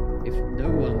 but if no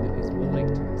one is willing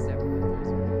to accept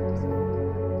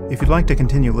them. If you'd like to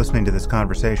continue listening to this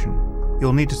conversation,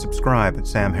 you'll need to subscribe at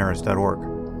samharris.org.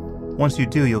 Once you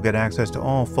do, you'll get access to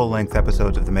all full-length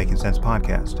episodes of the Making Sense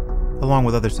podcast, along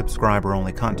with other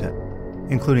subscriber-only content,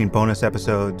 including bonus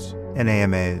episodes and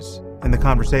AMAs, and the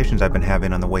conversations I've been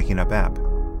having on the Waking Up app.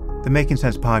 The Making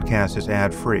Sense podcast is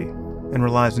ad-free and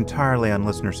relies entirely on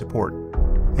listener support,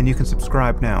 and you can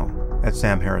subscribe now at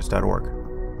samharris.org.